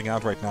figure something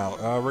out right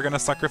now. We're gonna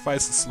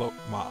sacrifice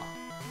Slowma.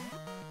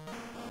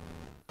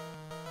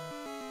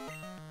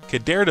 Okay,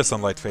 there the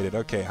sunlight faded.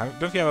 Okay,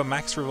 don't you have a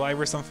max revive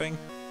or something?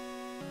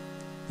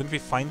 Didn't we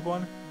find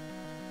one?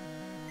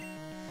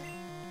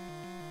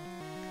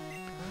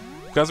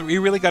 Because we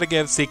really gotta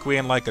give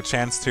Sequin like a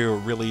chance to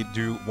really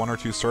do 1 or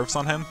 2 surfs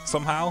on him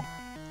somehow.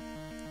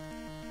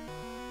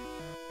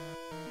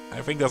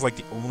 I think that's like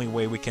the only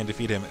way we can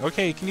defeat him.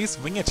 Okay, you can use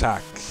wing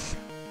attack.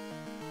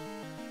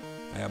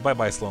 Yeah,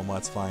 bye-bye Slow-Mo,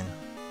 it's fine.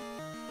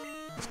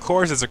 Of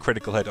course it's a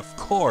critical hit, of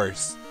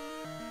course!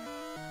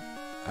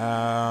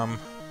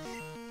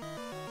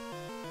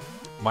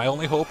 My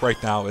only hope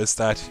right now is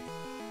that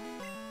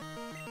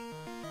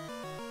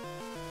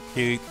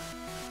he...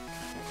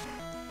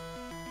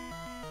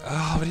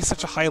 Oh, but he's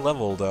such a high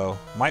level, though.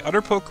 My other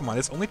Pokemon,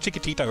 it's only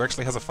Chiquitita who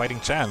actually has a fighting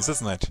chance,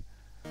 isn't it?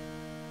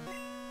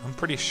 I'm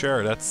pretty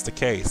sure that's the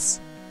case.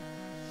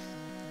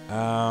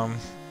 I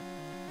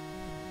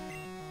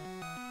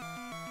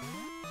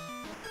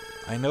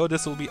know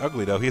this will be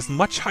ugly, though. He's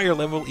much higher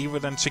level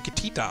even than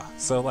Chiquitita,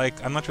 so,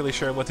 like, I'm not really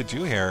sure what to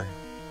do here.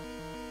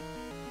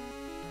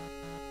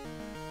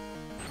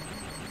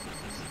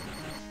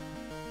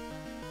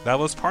 That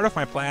was part of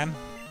my plan.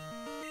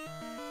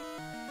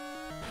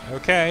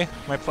 Okay,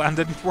 my plan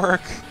didn't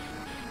work.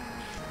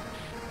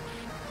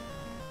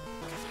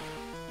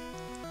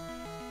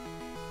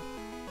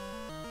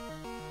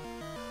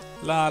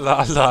 La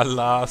la la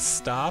la,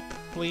 stop,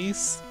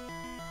 please.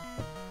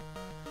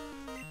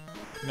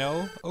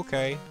 No?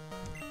 Okay.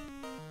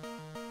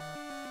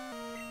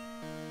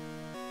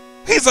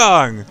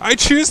 Heizong! I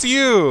choose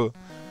you!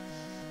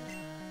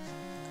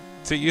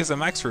 To use a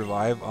max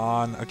revive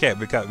on... Okay,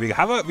 because we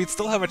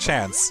still have a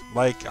chance.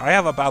 Like, I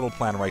have a battle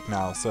plan right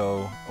now,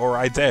 so... Or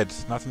I did.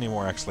 Not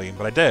anymore, actually,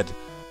 but I did.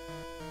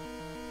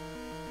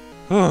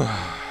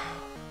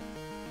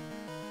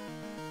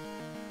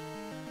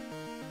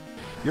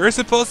 You're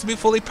supposed to be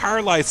fully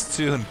paralyzed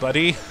soon,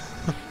 buddy.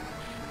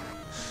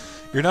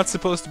 You're not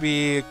supposed to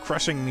be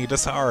crushing me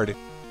this hard.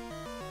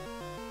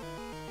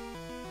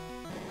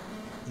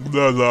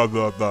 Blah, blah,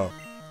 blah, blah.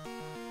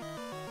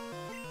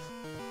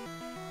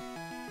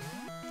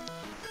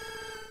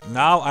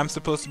 Now I'm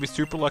supposed to be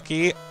super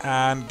lucky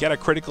and get a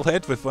critical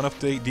hit with one of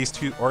these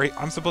two, or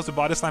I'm supposed to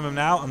body slam him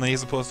now, and then he's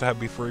supposed to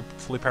be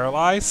fully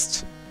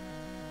paralyzed.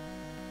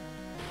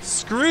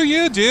 Screw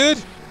you,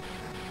 dude!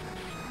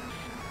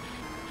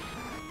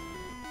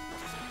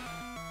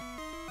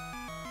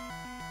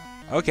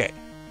 Okay.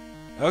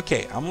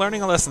 Okay, I'm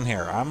learning a lesson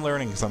here. I'm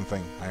learning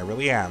something. I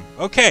really am.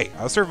 Okay,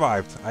 I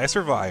survived. I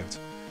survived.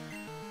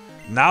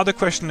 Now the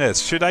question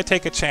is, should I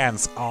take a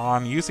chance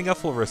on using a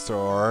full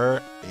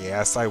restore?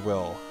 Yes, I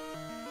will.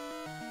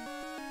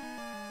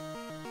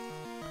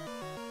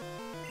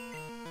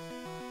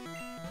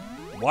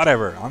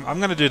 Whatever, I'm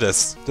gonna do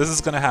this. This is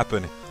gonna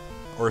happen.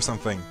 Or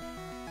something.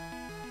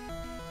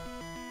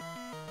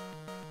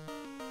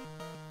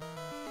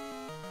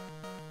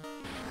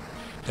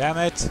 Damn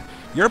it.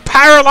 You're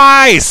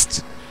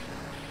paralyzed!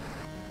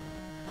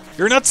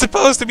 You're not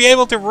supposed to be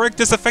able to work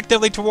this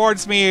effectively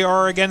towards me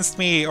or against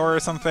me or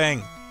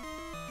something.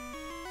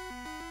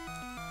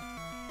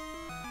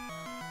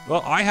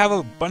 Well, I have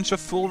a bunch of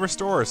full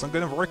restores. I'm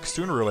gonna work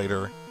sooner or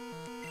later.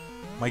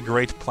 My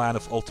great plan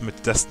of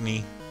ultimate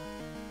destiny.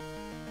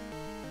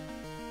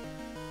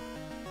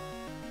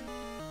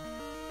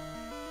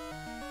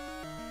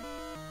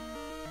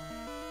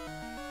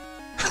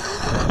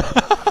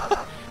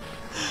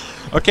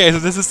 Okay, so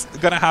this is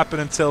gonna happen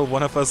until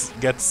one of us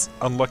gets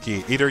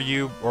unlucky. Either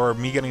you or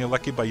me getting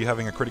unlucky by you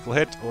having a critical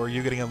hit, or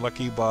you getting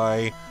unlucky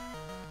by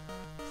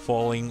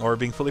falling or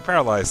being fully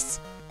paralyzed.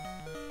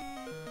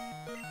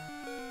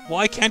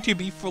 Why can't you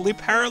be fully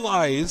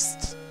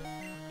paralyzed?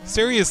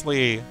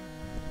 Seriously.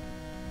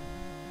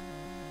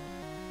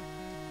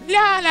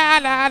 La la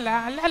la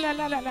la la la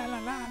la la la la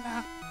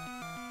la.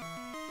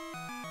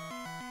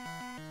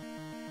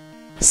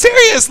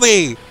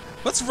 Seriously!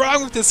 What's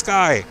wrong with this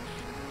guy?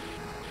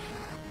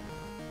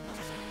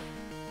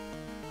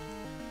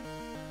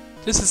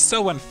 This is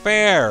so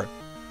unfair!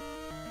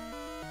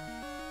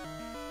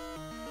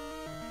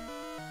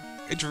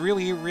 It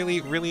really, really,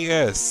 really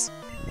is.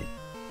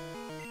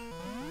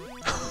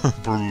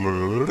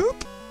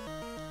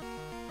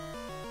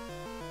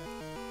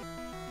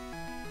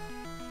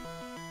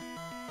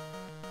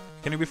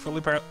 Can he be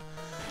fully paralyzed?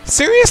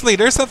 Seriously,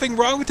 there's something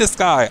wrong with this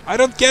guy! I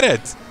don't get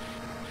it!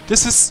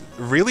 This is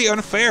really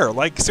unfair.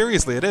 Like,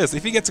 seriously, it is.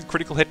 If he gets a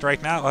critical hit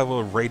right now, I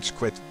will rage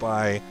quit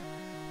by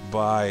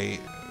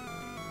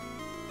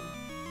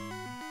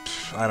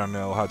I don't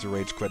know how to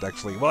rage quit,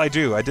 actually. Well, I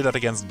do. I did that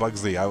against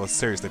Bugsy. I was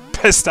seriously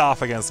pissed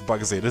off against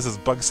Bugsy. This is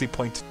Bugsy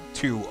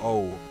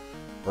 0.20,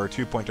 or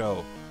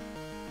 2.0.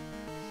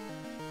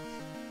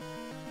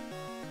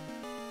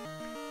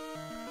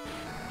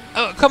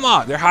 Oh, come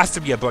on! There has to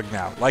be a bug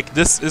now. Like,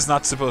 this is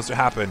not supposed to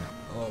happen.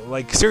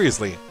 Like,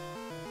 seriously.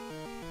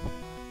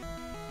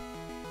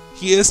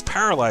 He is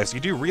paralyzed. You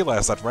do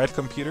realize that, right,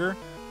 computer?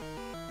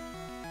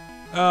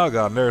 Oh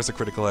god, there's a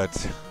critical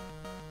hit.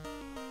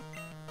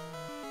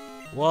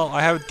 Well,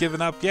 I haven't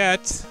given up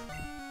yet,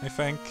 I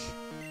think.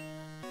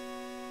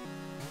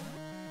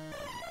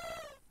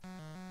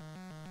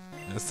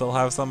 I still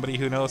have somebody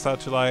who knows how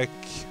to, like...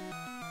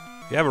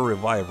 We have a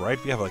revive,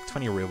 right? We have like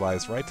 20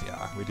 revives, right?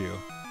 Yeah, we do.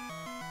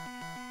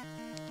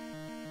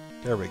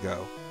 There we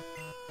go.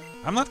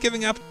 I'm not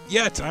giving up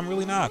yet. I'm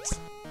really not.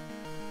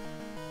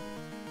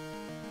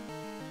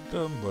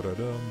 Dum ba da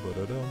dum ba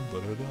da dum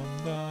ba da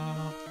dum da.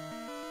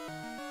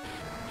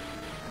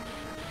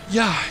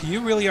 Yeah,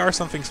 you really are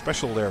something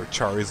special there,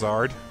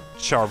 Charizard.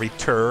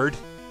 Turd.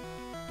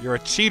 You're a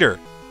cheater.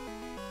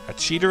 A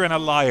cheater and a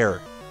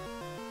liar.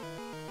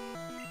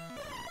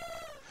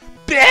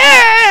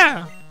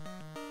 Bah!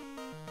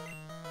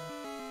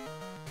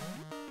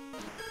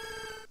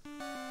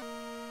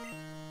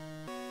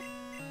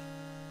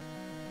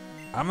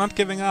 I'm not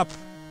giving up.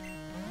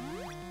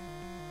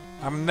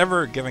 I'm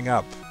never giving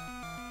up.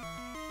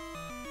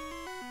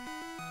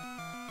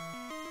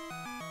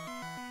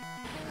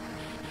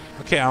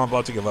 Okay, I'm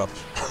about to give up.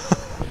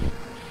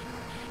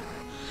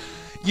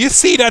 You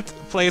see that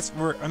place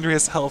where under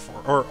his health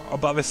or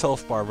above his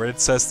health bar where it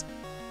says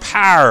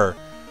PAR.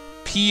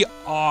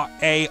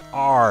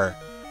 P-A-R.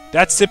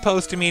 That's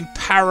supposed to mean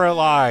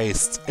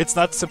paralyzed. It's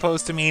not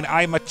supposed to mean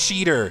I'm a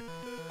cheater.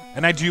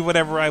 And I do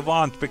whatever I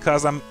want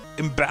because I'm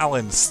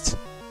imbalanced.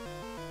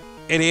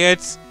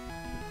 Idiot.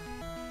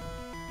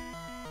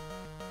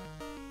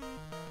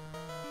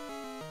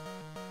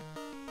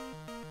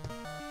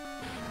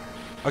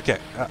 Okay.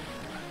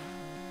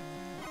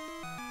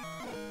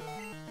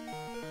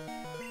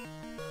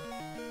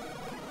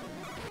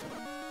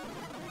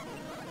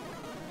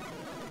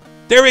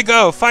 There we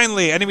go!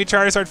 Finally! Enemy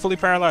Charizard fully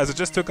paralyzed. It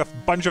just took a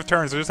bunch of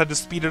turns. I just had to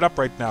speed it up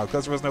right now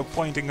because there was no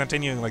point in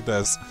continuing like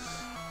this.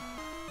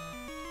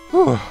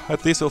 Whew.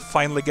 At least we'll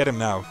finally get him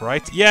now,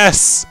 right?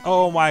 Yes!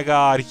 Oh my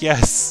god,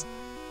 yes!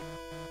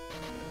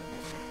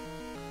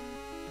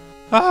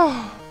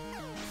 Ah!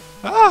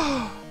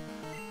 Ah!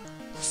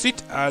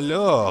 C'est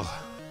alors!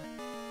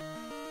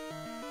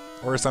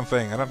 Or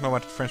something. I don't know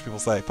what French people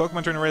say.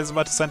 Pokemon Trainer is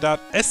about to send out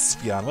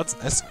Espion. What's an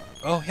Espion?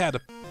 Oh yeah,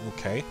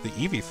 okay, the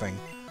Eevee thing.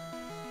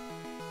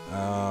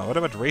 What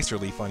about Racer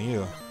Leaf on you?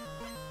 Well,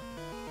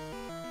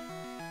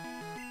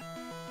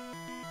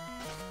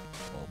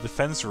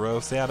 Defense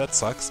Rose, yeah, that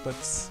sucks, but...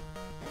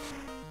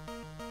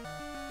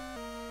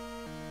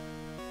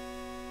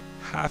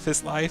 half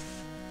his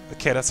life?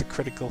 Okay, that's a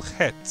critical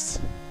hit.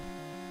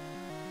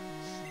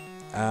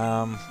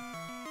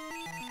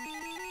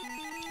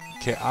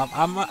 Okay,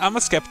 I'm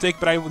a skeptic,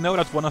 but I know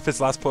that one of his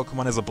last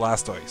Pokemon is a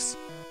Blastoise.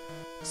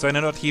 So I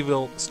know that he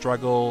will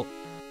struggle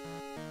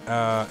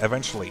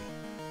eventually,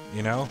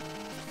 you know?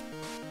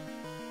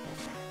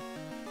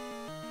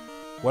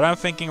 What I'm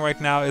thinking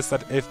right now is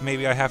that if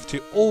maybe I have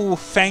to... Oh,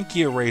 thank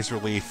you, Razor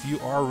Leaf.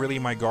 You are really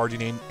my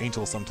guardian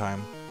angel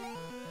sometimes.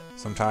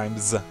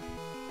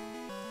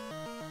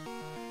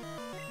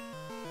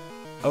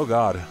 Oh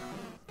god.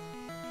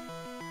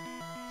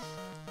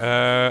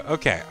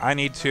 Okay, I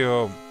need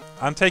to...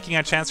 I'm taking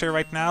a chance here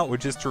right now,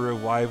 which is to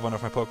revive one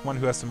of my Pokemon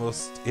who has the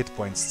most hit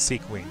points,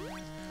 Sequin.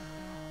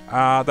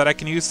 That I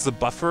can use as a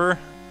buffer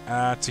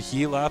to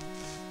heal up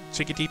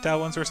Chiquitita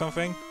once or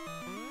something.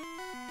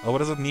 Oh, what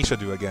does Amnesia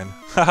do again?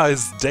 Haha,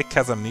 his dick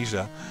has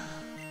Amnesia.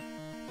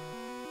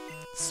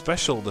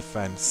 Special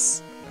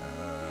defense.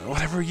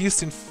 Whatever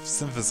used in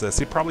Synthesis.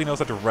 He probably knows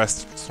how to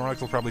rest. Snorlax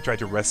will probably try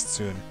to rest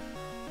soon.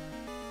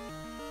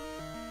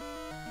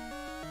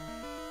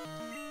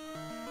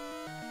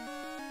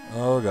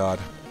 Oh god.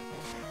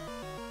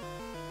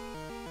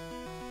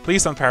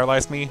 Please don't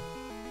paralyze me.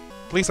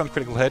 Please don't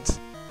critical hit.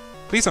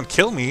 Please don't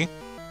kill me.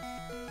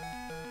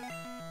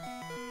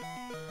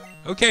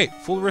 Okay,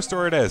 full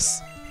restore it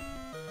is.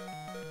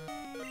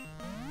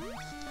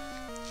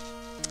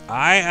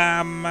 I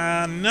am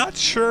not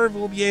sure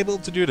we'll be able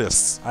to do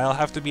this. I'll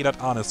have to be that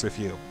honest with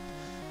you.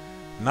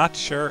 Not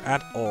sure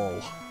at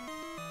all.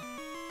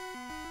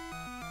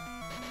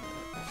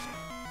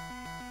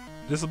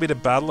 This will be the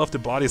battle of the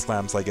body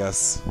slams, I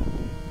guess.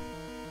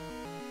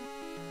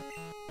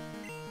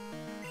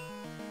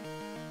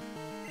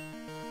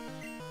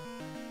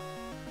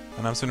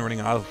 And I'm soon running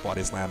out of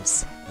body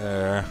slams.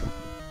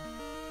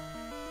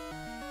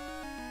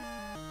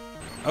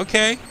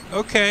 Okay,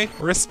 okay,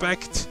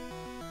 respect.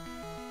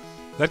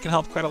 That can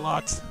help quite a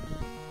lot.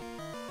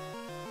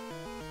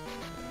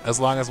 As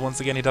long as,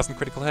 once again, he doesn't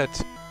critical hit.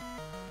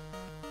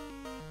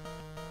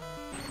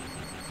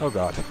 Oh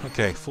god,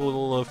 okay,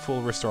 full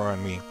restore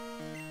on me.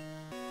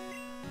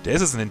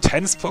 This is an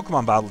intense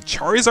Pokemon battle.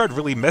 Charizard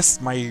really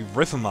messed my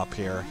rhythm up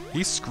here.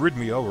 He screwed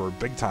me over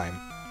big time.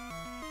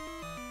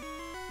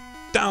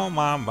 Down,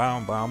 bam,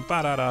 bam, bam,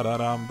 ba da da da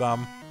dum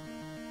dum.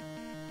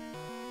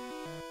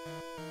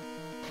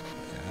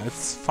 Yeah,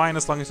 it's fine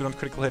as long as you don't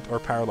critical hit or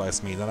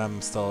paralyze me. Then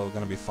I'm still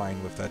gonna be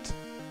fine with that.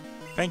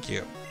 Thank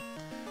you.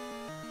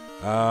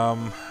 Are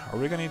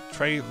we gonna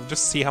try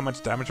just see how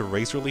much damage a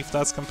Razor Leaf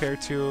does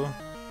compared to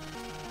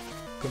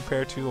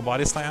a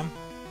Body Slam?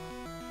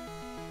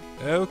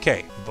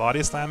 Okay,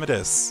 Body Slam it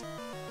is.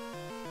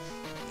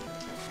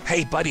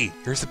 Hey, buddy,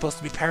 you're supposed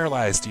to be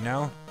paralyzed, you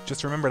know?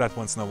 Just remember that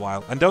once in a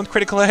while. And don't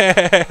critical hit!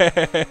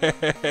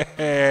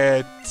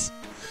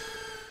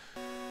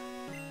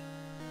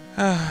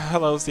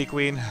 Hello, Sea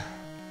Queen.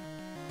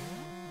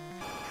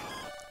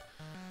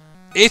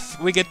 If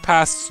we get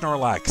past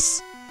Snorlax,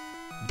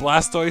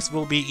 Blastoise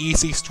will be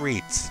easy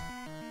street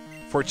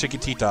for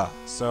Chiquitita.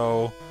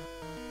 So,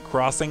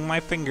 crossing my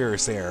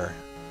fingers here.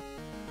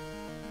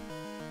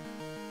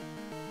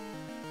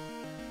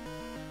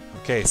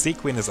 Okay, Sea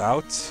Queen is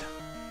out.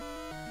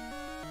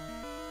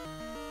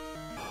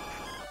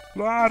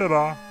 La da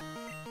da.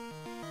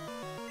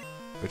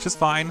 Which is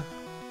fine.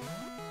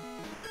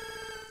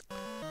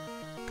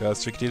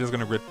 Because Chiquitita's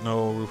gonna get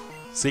no.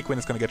 Sea Queen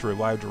is gonna get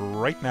revived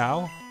right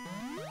now.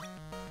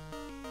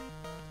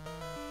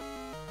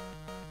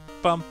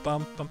 Bum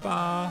bum bum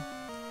ba.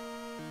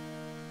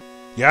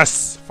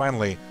 Yes!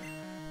 Finally!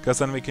 Because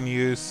then we can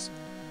use.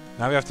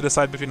 Now we have to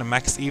decide between a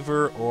Max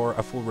Eater or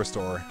a Full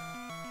Restore.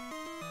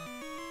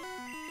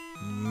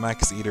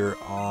 Max Eater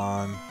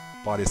on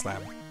Body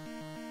Slam.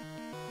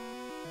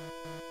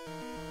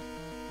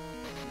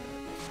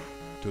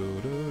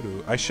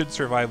 I should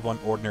survive one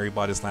ordinary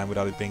Body Slam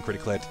without it being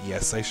critical hit.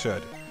 Yes, I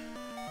should.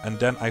 And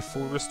then I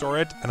Full Restore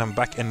it, and I'm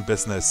back in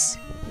business.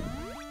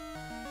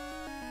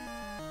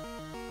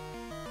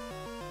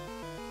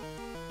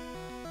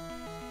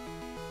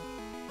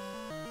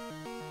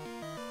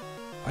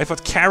 I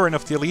thought Karen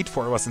of the Elite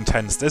Four was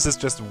intense. This is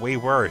just way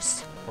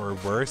worse. Or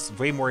worse?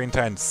 Way more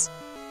intense.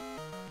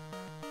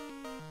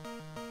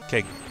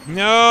 Okay.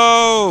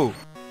 No!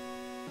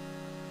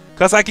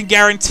 Because I can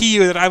guarantee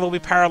you that I will be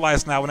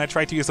paralyzed now when I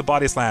try to use a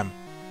Body Slam.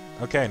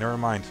 Okay, never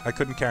mind. I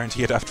couldn't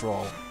guarantee it after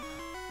all.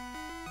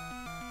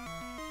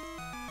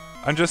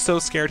 I'm just so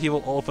scared he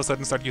will all of a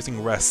sudden start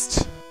using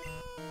Rest.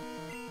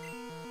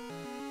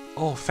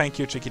 Oh, thank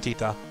you,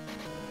 Chiquitita.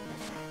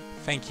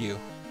 Thank you.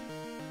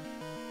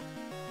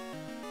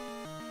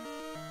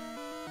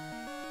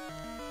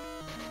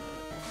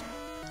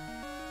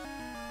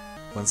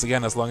 Once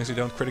again, as long as you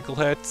don't critical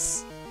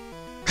hits.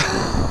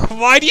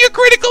 Why do you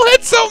critical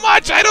hit so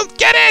much? I don't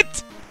get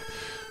it!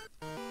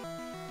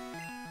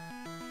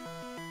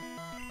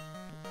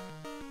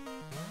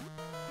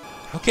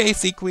 Okay,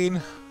 Sea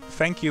Queen.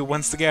 Thank you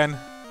once again.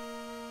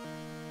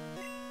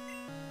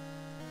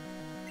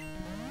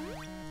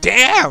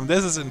 Damn,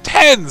 this is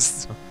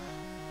intense!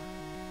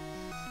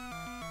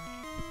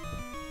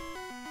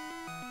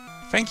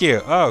 Thank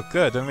you. Oh,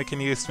 good. Then we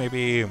can use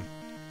maybe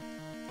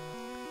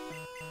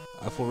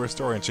a Full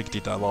Restore in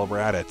Chiquitita while we're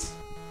at it.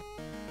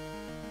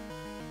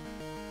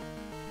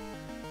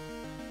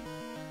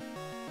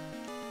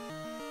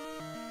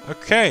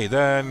 Okay,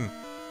 then...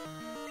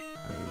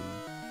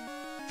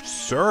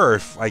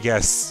 Surf, I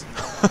guess.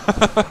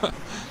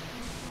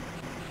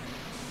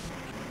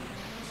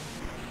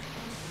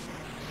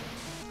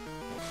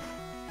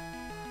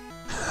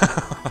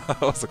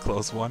 That was a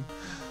close one.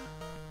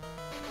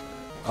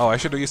 Oh, I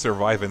should have used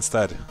Revive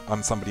instead,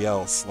 on somebody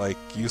else, like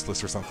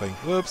Useless or something.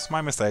 Whoops,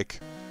 my mistake.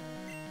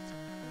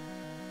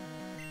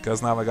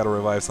 Because now I gotta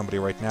revive somebody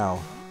right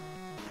now.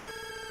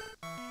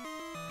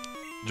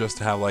 Just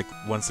to have, like,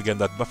 once again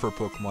that buffer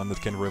Pokemon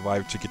that can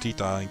revive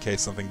Chiquitita in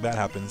case something bad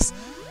happens.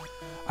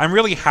 I'm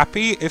really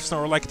happy if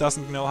Snorlax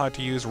doesn't know how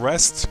to use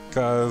Rest,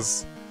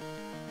 because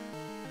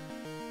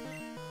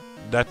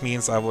that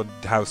means I would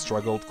have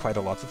struggled quite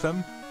a lot with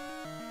him.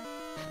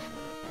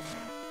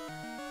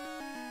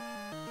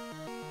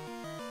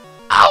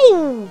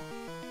 Ow!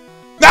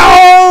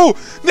 No!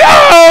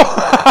 No!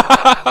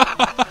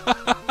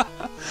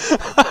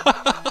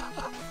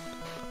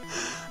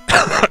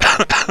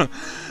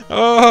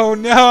 Oh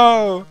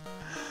no!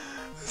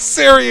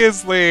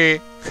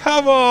 Seriously!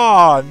 Come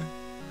on!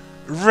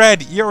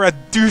 Red, you're a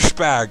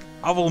douchebag!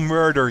 I will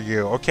murder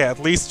you. Okay, at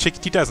least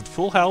Chiquitita is at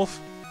full health,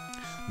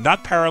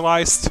 not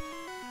paralyzed,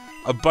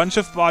 a bunch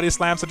of Body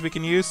Slams that we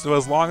can use, so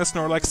as long as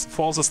Snorlax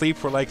falls asleep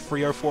for like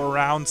 3 or 4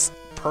 rounds,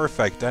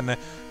 perfect, and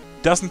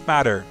doesn't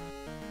matter.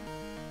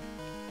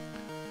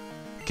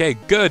 Okay,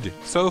 good.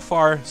 So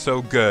far,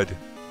 so good.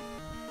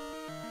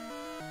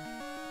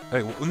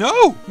 Hey,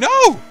 no!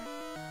 No!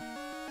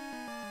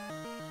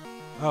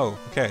 Oh,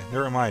 okay,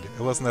 never mind.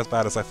 It wasn't as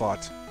bad as I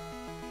thought.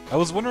 I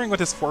was wondering what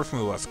his fourth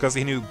move was, because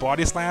he knew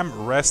Body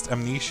Slam, Rest,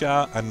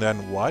 Amnesia, and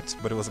then what?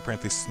 But it was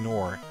apparently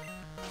Snore.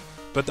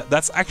 But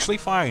that's actually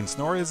fine.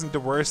 Snore isn't the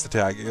worst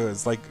attack. It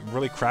was, like,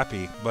 really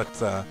crappy. But,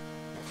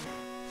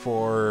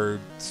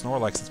 for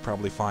Snorlax, it's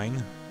probably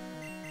fine.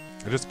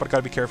 I just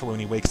gotta be careful when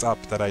he wakes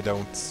up that I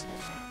don't,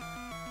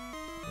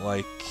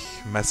 like,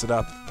 mess it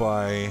up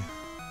by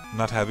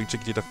not having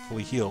Chiquitita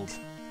fully healed.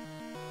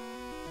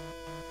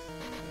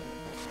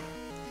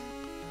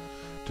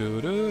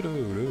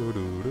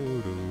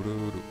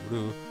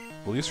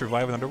 Will you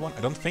survive another one?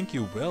 I don't think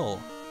you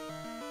will.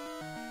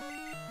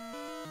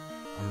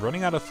 I'm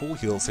running out of full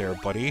heals here,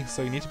 buddy,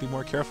 so you need to be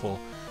more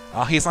careful.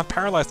 He's not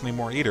paralyzed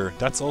anymore either.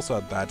 That's also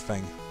a bad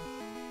thing.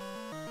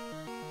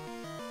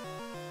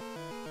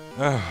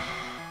 Ugh.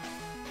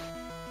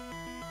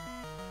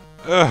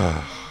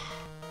 Ugh.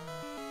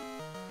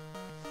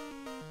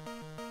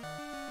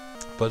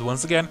 But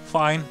once again,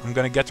 fine. I'm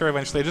gonna get there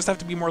eventually. I just have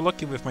to be more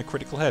lucky with my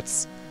critical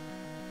hits.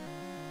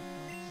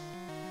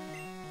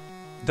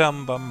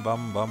 Dum bum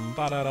bum bum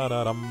ba da da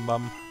da dum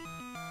bum.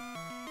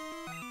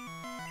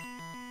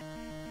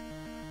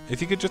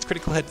 If you could just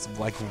critical hit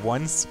like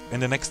once in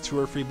the next 2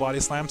 or 3 body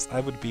slams, I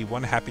would be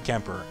one happy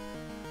camper.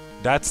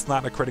 That's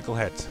not a critical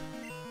hit.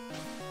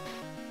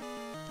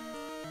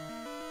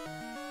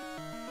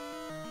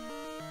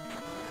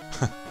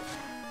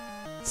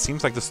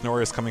 Seems like the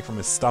snore is coming from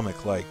his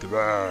stomach, like...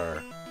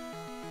 Rawr.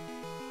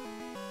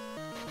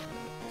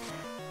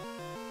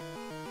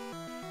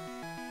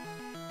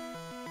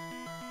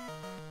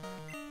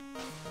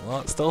 Well,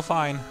 it's still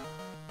fine.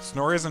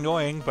 Snore is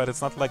annoying, but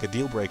it's not like a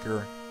deal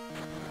breaker.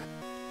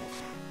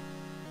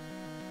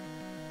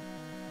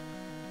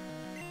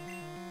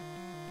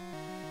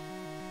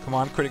 Come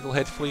on, critical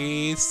hit,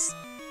 please.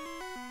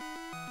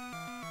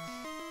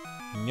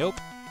 Nope.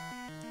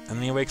 And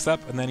then he wakes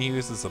up, and then he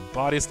uses a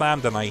body slam,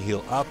 then I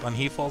heal up, and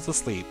he falls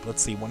asleep.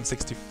 Let's see,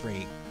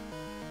 163.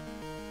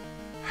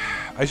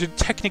 I should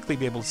technically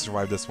be able to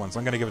survive this one, so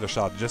I'm gonna give it a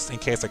shot, just in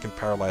case I can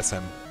paralyze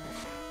him.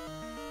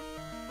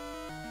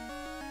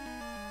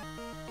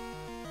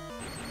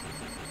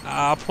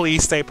 Ah,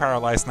 please stay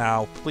paralyzed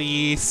now,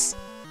 please.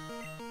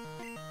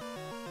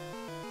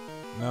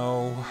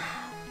 No.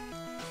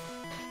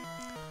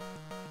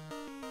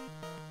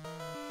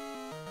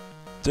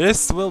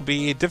 This will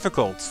be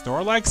difficult.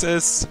 Snorlax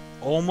is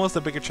almost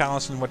a bigger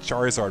challenge than what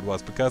Charizard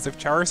was, because if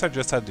Charizard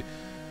just had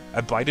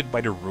abided by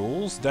the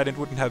rules, then it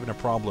wouldn't have been a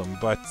problem,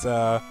 but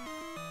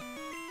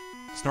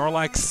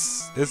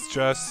Snorlax is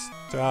just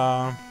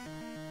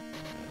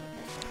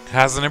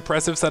has an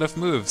impressive set of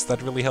moves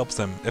that really helps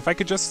him. If I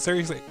could just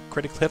seriously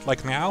critical hit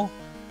like now,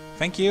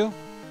 thank you,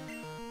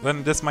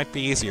 then this might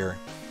be easier.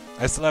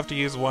 I still have to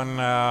use one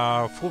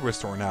full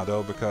restore now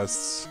though,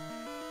 because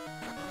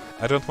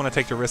I don't want to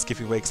take the risk if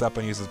he wakes up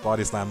and uses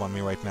Body Slam on me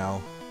right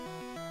now.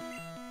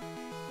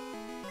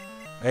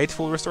 8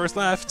 full restores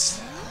left.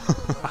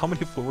 How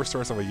many full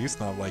restores have I used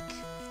now? Like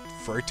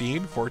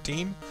 13?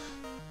 14?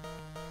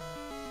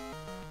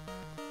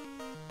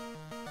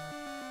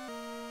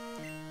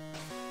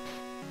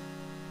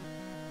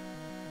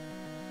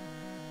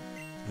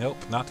 Nope,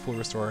 not full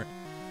restore.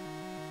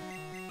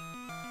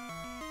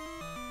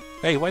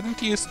 Hey, why didn't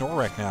you use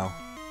Snorlax now?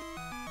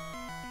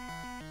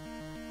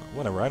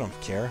 Whatever, I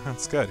don't care.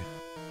 That's good.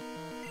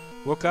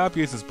 Woke up,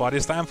 uses Body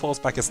Slam, falls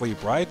back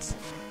asleep, right?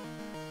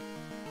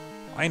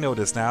 I know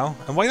this now.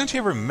 And why don't you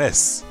ever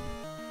miss?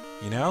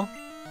 You know?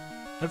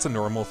 That's a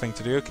normal thing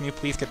to do. Can you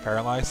please get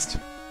paralyzed?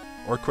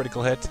 Or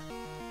critical hit?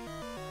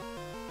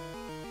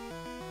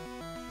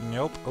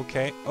 Nope,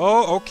 okay.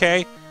 Oh,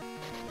 okay!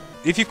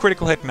 If you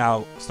critical hit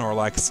now,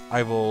 Snorlax,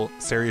 I will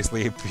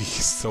seriously be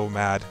so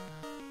mad.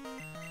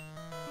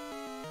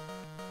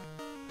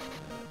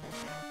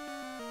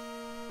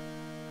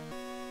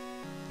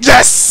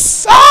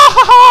 Yes!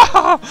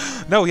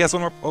 Ah! No, he has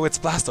one more. Oh, it's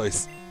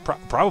Blastoise.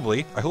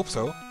 Probably. I hope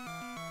so.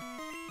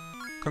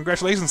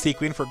 Congratulations,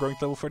 T-Queen, for growing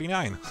to level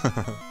 49.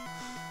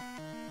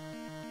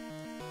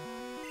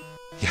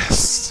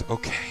 Yes.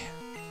 Okay.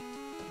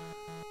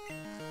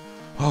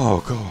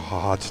 Oh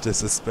god,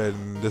 this has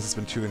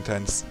been too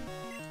intense.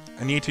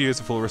 I need to use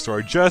a full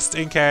restore just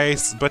in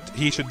case, but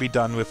he should be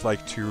done with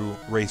like 2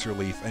 Razor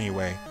Leaf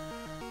anyway.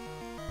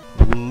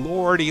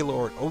 Lordy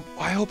lord. Oh,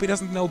 I hope he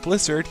doesn't know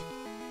Blizzard.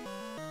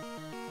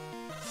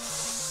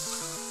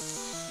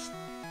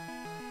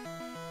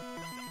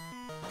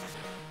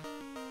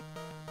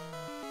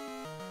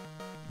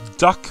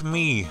 Duck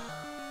me.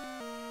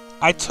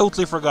 I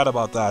totally forgot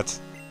about that.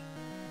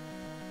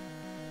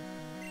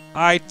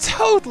 I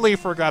totally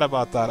forgot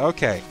about that.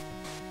 Okay.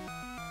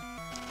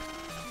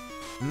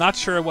 Not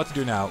sure what to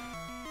do now.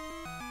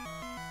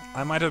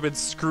 I might have been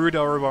screwed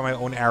over by my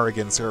own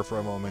arrogance here for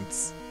a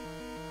moment.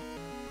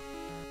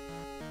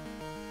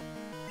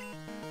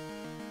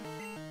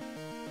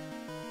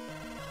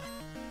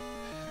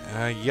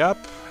 Yup.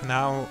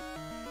 Now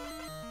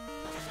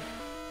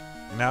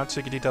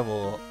Chiquitita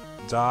will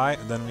die,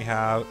 and then we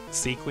have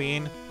Sea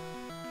Queen.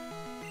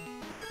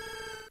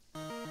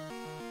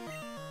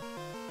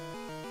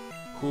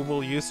 Who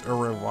will use a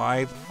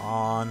revive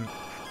on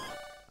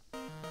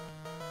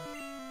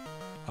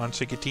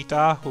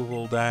Chiquitita, who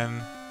will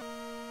then...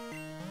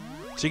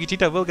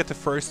 Chiquitita will get the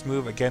first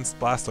move against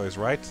Blastoise,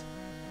 right?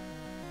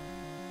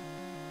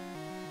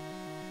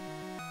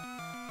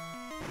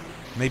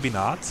 Maybe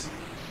not.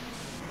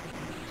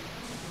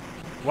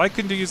 Why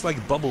couldn't you use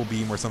like Bubble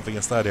Beam or something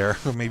instead there?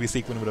 Maybe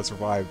Sequin would have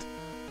survived.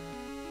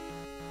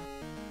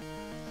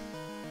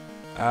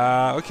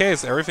 Okay,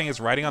 so everything is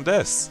riding on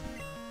this.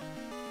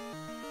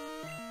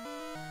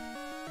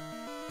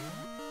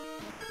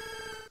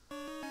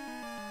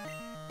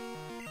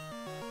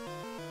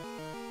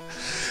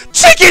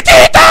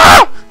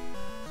 Chiquitita!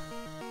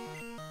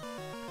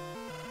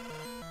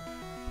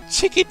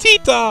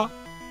 Chiquitita!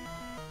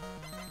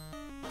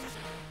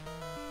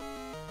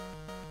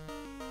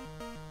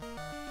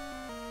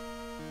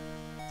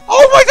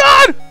 Oh my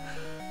god!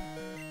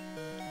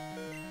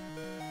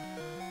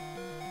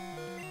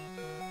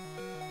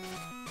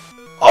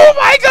 Oh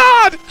my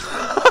god!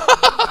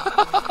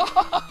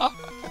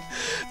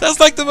 That's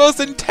like the most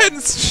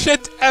intense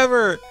shit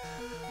ever!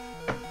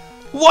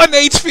 1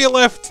 HP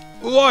left!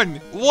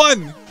 One!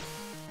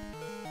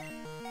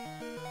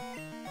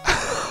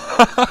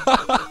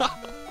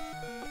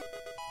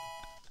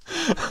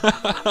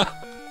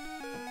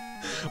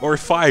 Or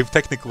 5,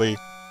 technically.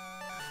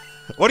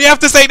 What do you have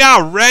to say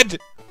now, Red?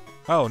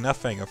 Oh,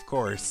 nothing, of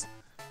course.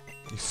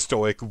 You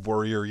stoic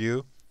warrior,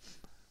 you.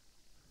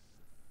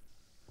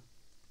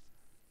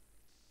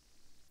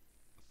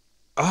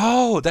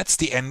 Oh, that's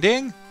the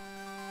ending?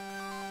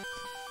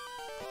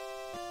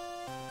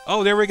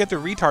 Oh, there we get the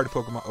retard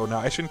Pokemon. Oh, no,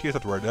 I shouldn't use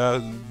that word.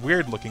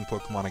 Weird-looking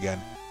Pokemon again.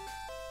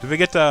 Did we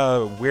get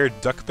the weird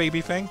duck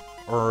baby thing?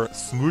 Or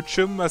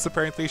Smoochum, as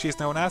apparently she's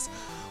known as?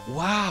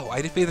 Wow,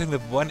 I defeated him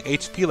with 1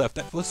 HP left.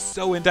 That was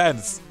so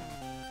intense.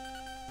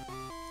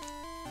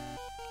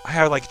 I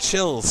have, like,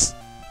 chills.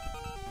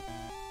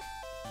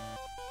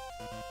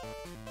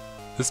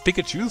 This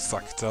Pikachu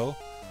sucked, though.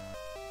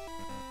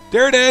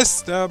 There it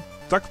is! The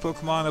duck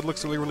Pokemon. It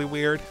looks really, really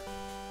weird.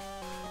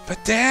 But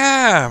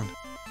damn!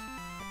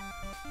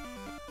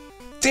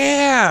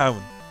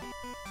 Damn!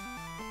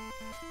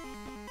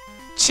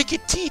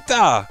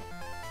 Chiquitita!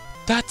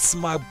 That's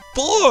my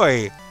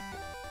boy!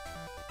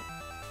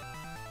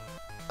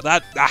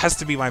 That has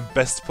to be my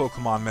best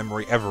Pokemon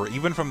memory ever.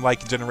 Even from,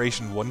 like,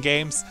 Generation 1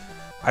 games.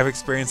 I've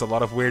experienced a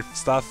lot of weird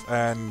stuff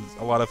and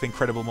a lot of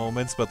incredible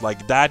moments, but,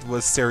 like, that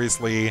was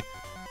seriously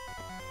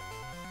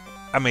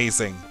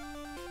amazing.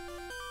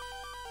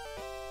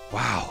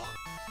 Wow.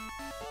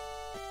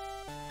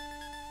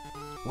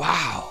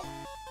 Wow.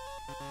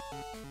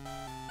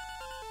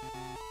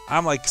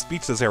 I'm, like,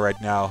 speechless here right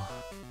now.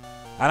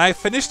 And I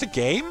finished the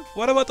game?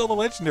 What about all the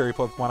legendary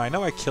Pokemon? I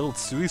know I killed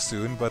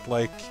Suicune, but,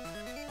 like,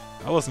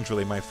 that wasn't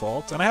really my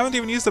fault. And I haven't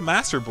even used the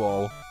Master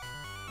Ball.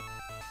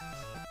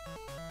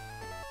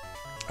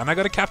 And I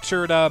gotta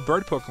capture the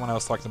bird Pokemon I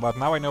was talking about.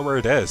 Now I know where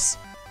it is.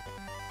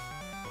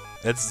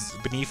 It's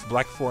beneath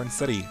Blackthorn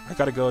City. I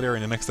gotta go there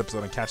in the next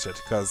episode and catch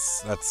it,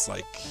 because that's,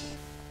 like...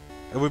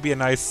 It would be a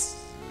nice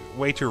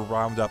way to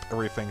round up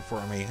everything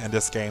for me in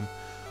this game.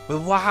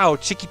 But wow,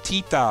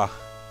 Chiquitita!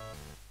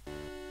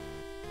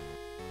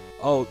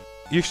 Oh,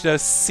 you should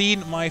have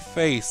seen my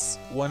face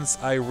once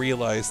I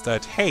realized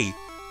that, hey,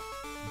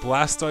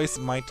 Blastoise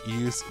might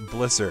use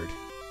Blizzard.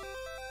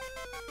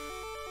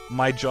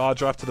 My jaw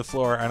dropped to the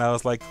floor and I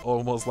was like,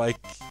 almost like,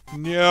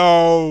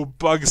 no,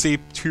 Bugsy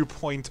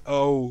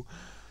 2.0.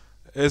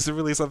 Is it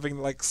really something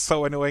like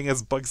so annoying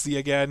as Bugsy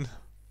again?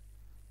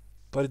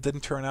 But it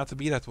didn't turn out to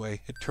be that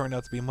way. It turned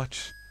out to be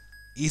much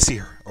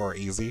easier. Or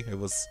easy. It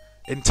was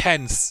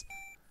intense.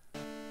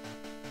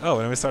 Oh,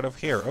 and we start off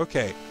here.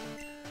 Okay.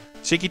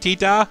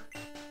 Chiquitita,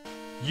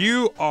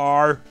 you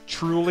are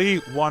truly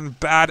one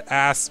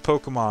badass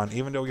Pokemon.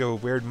 Even though you have a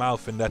weird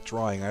mouth in that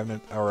drawing,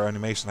 or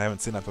animation, I haven't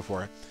seen that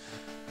before.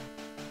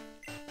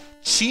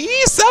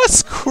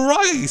 Jesus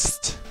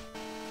Christ!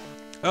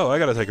 Oh, I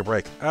gotta take a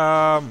break.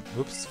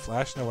 Oops,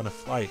 Flash, no, I wanna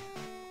fly.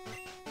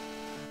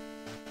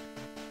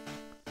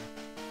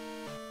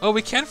 Oh,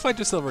 we can fly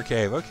to Silver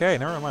Cave. Okay,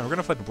 never mind. We're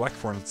gonna fly to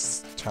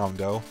Blackthorn's town,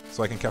 though,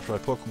 so I can capture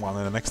that Pokemon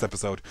in the next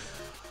episode.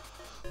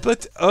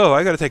 But, oh,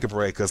 I gotta take a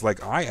break, because,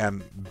 like, I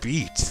am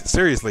beat.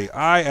 Seriously,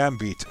 I am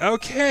beat.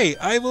 Okay,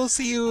 I will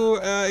see you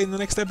in the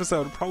next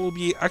episode.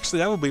 Probably, actually,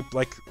 that will be,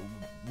 like,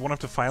 one of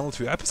the final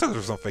 2 episodes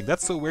or something.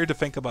 That's so weird to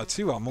think about,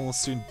 too. I'm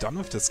almost soon done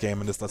with this game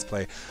and this Let's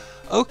Play.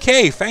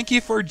 Okay, thank you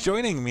for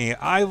joining me.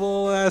 I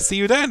will see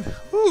you then.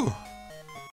 Woo!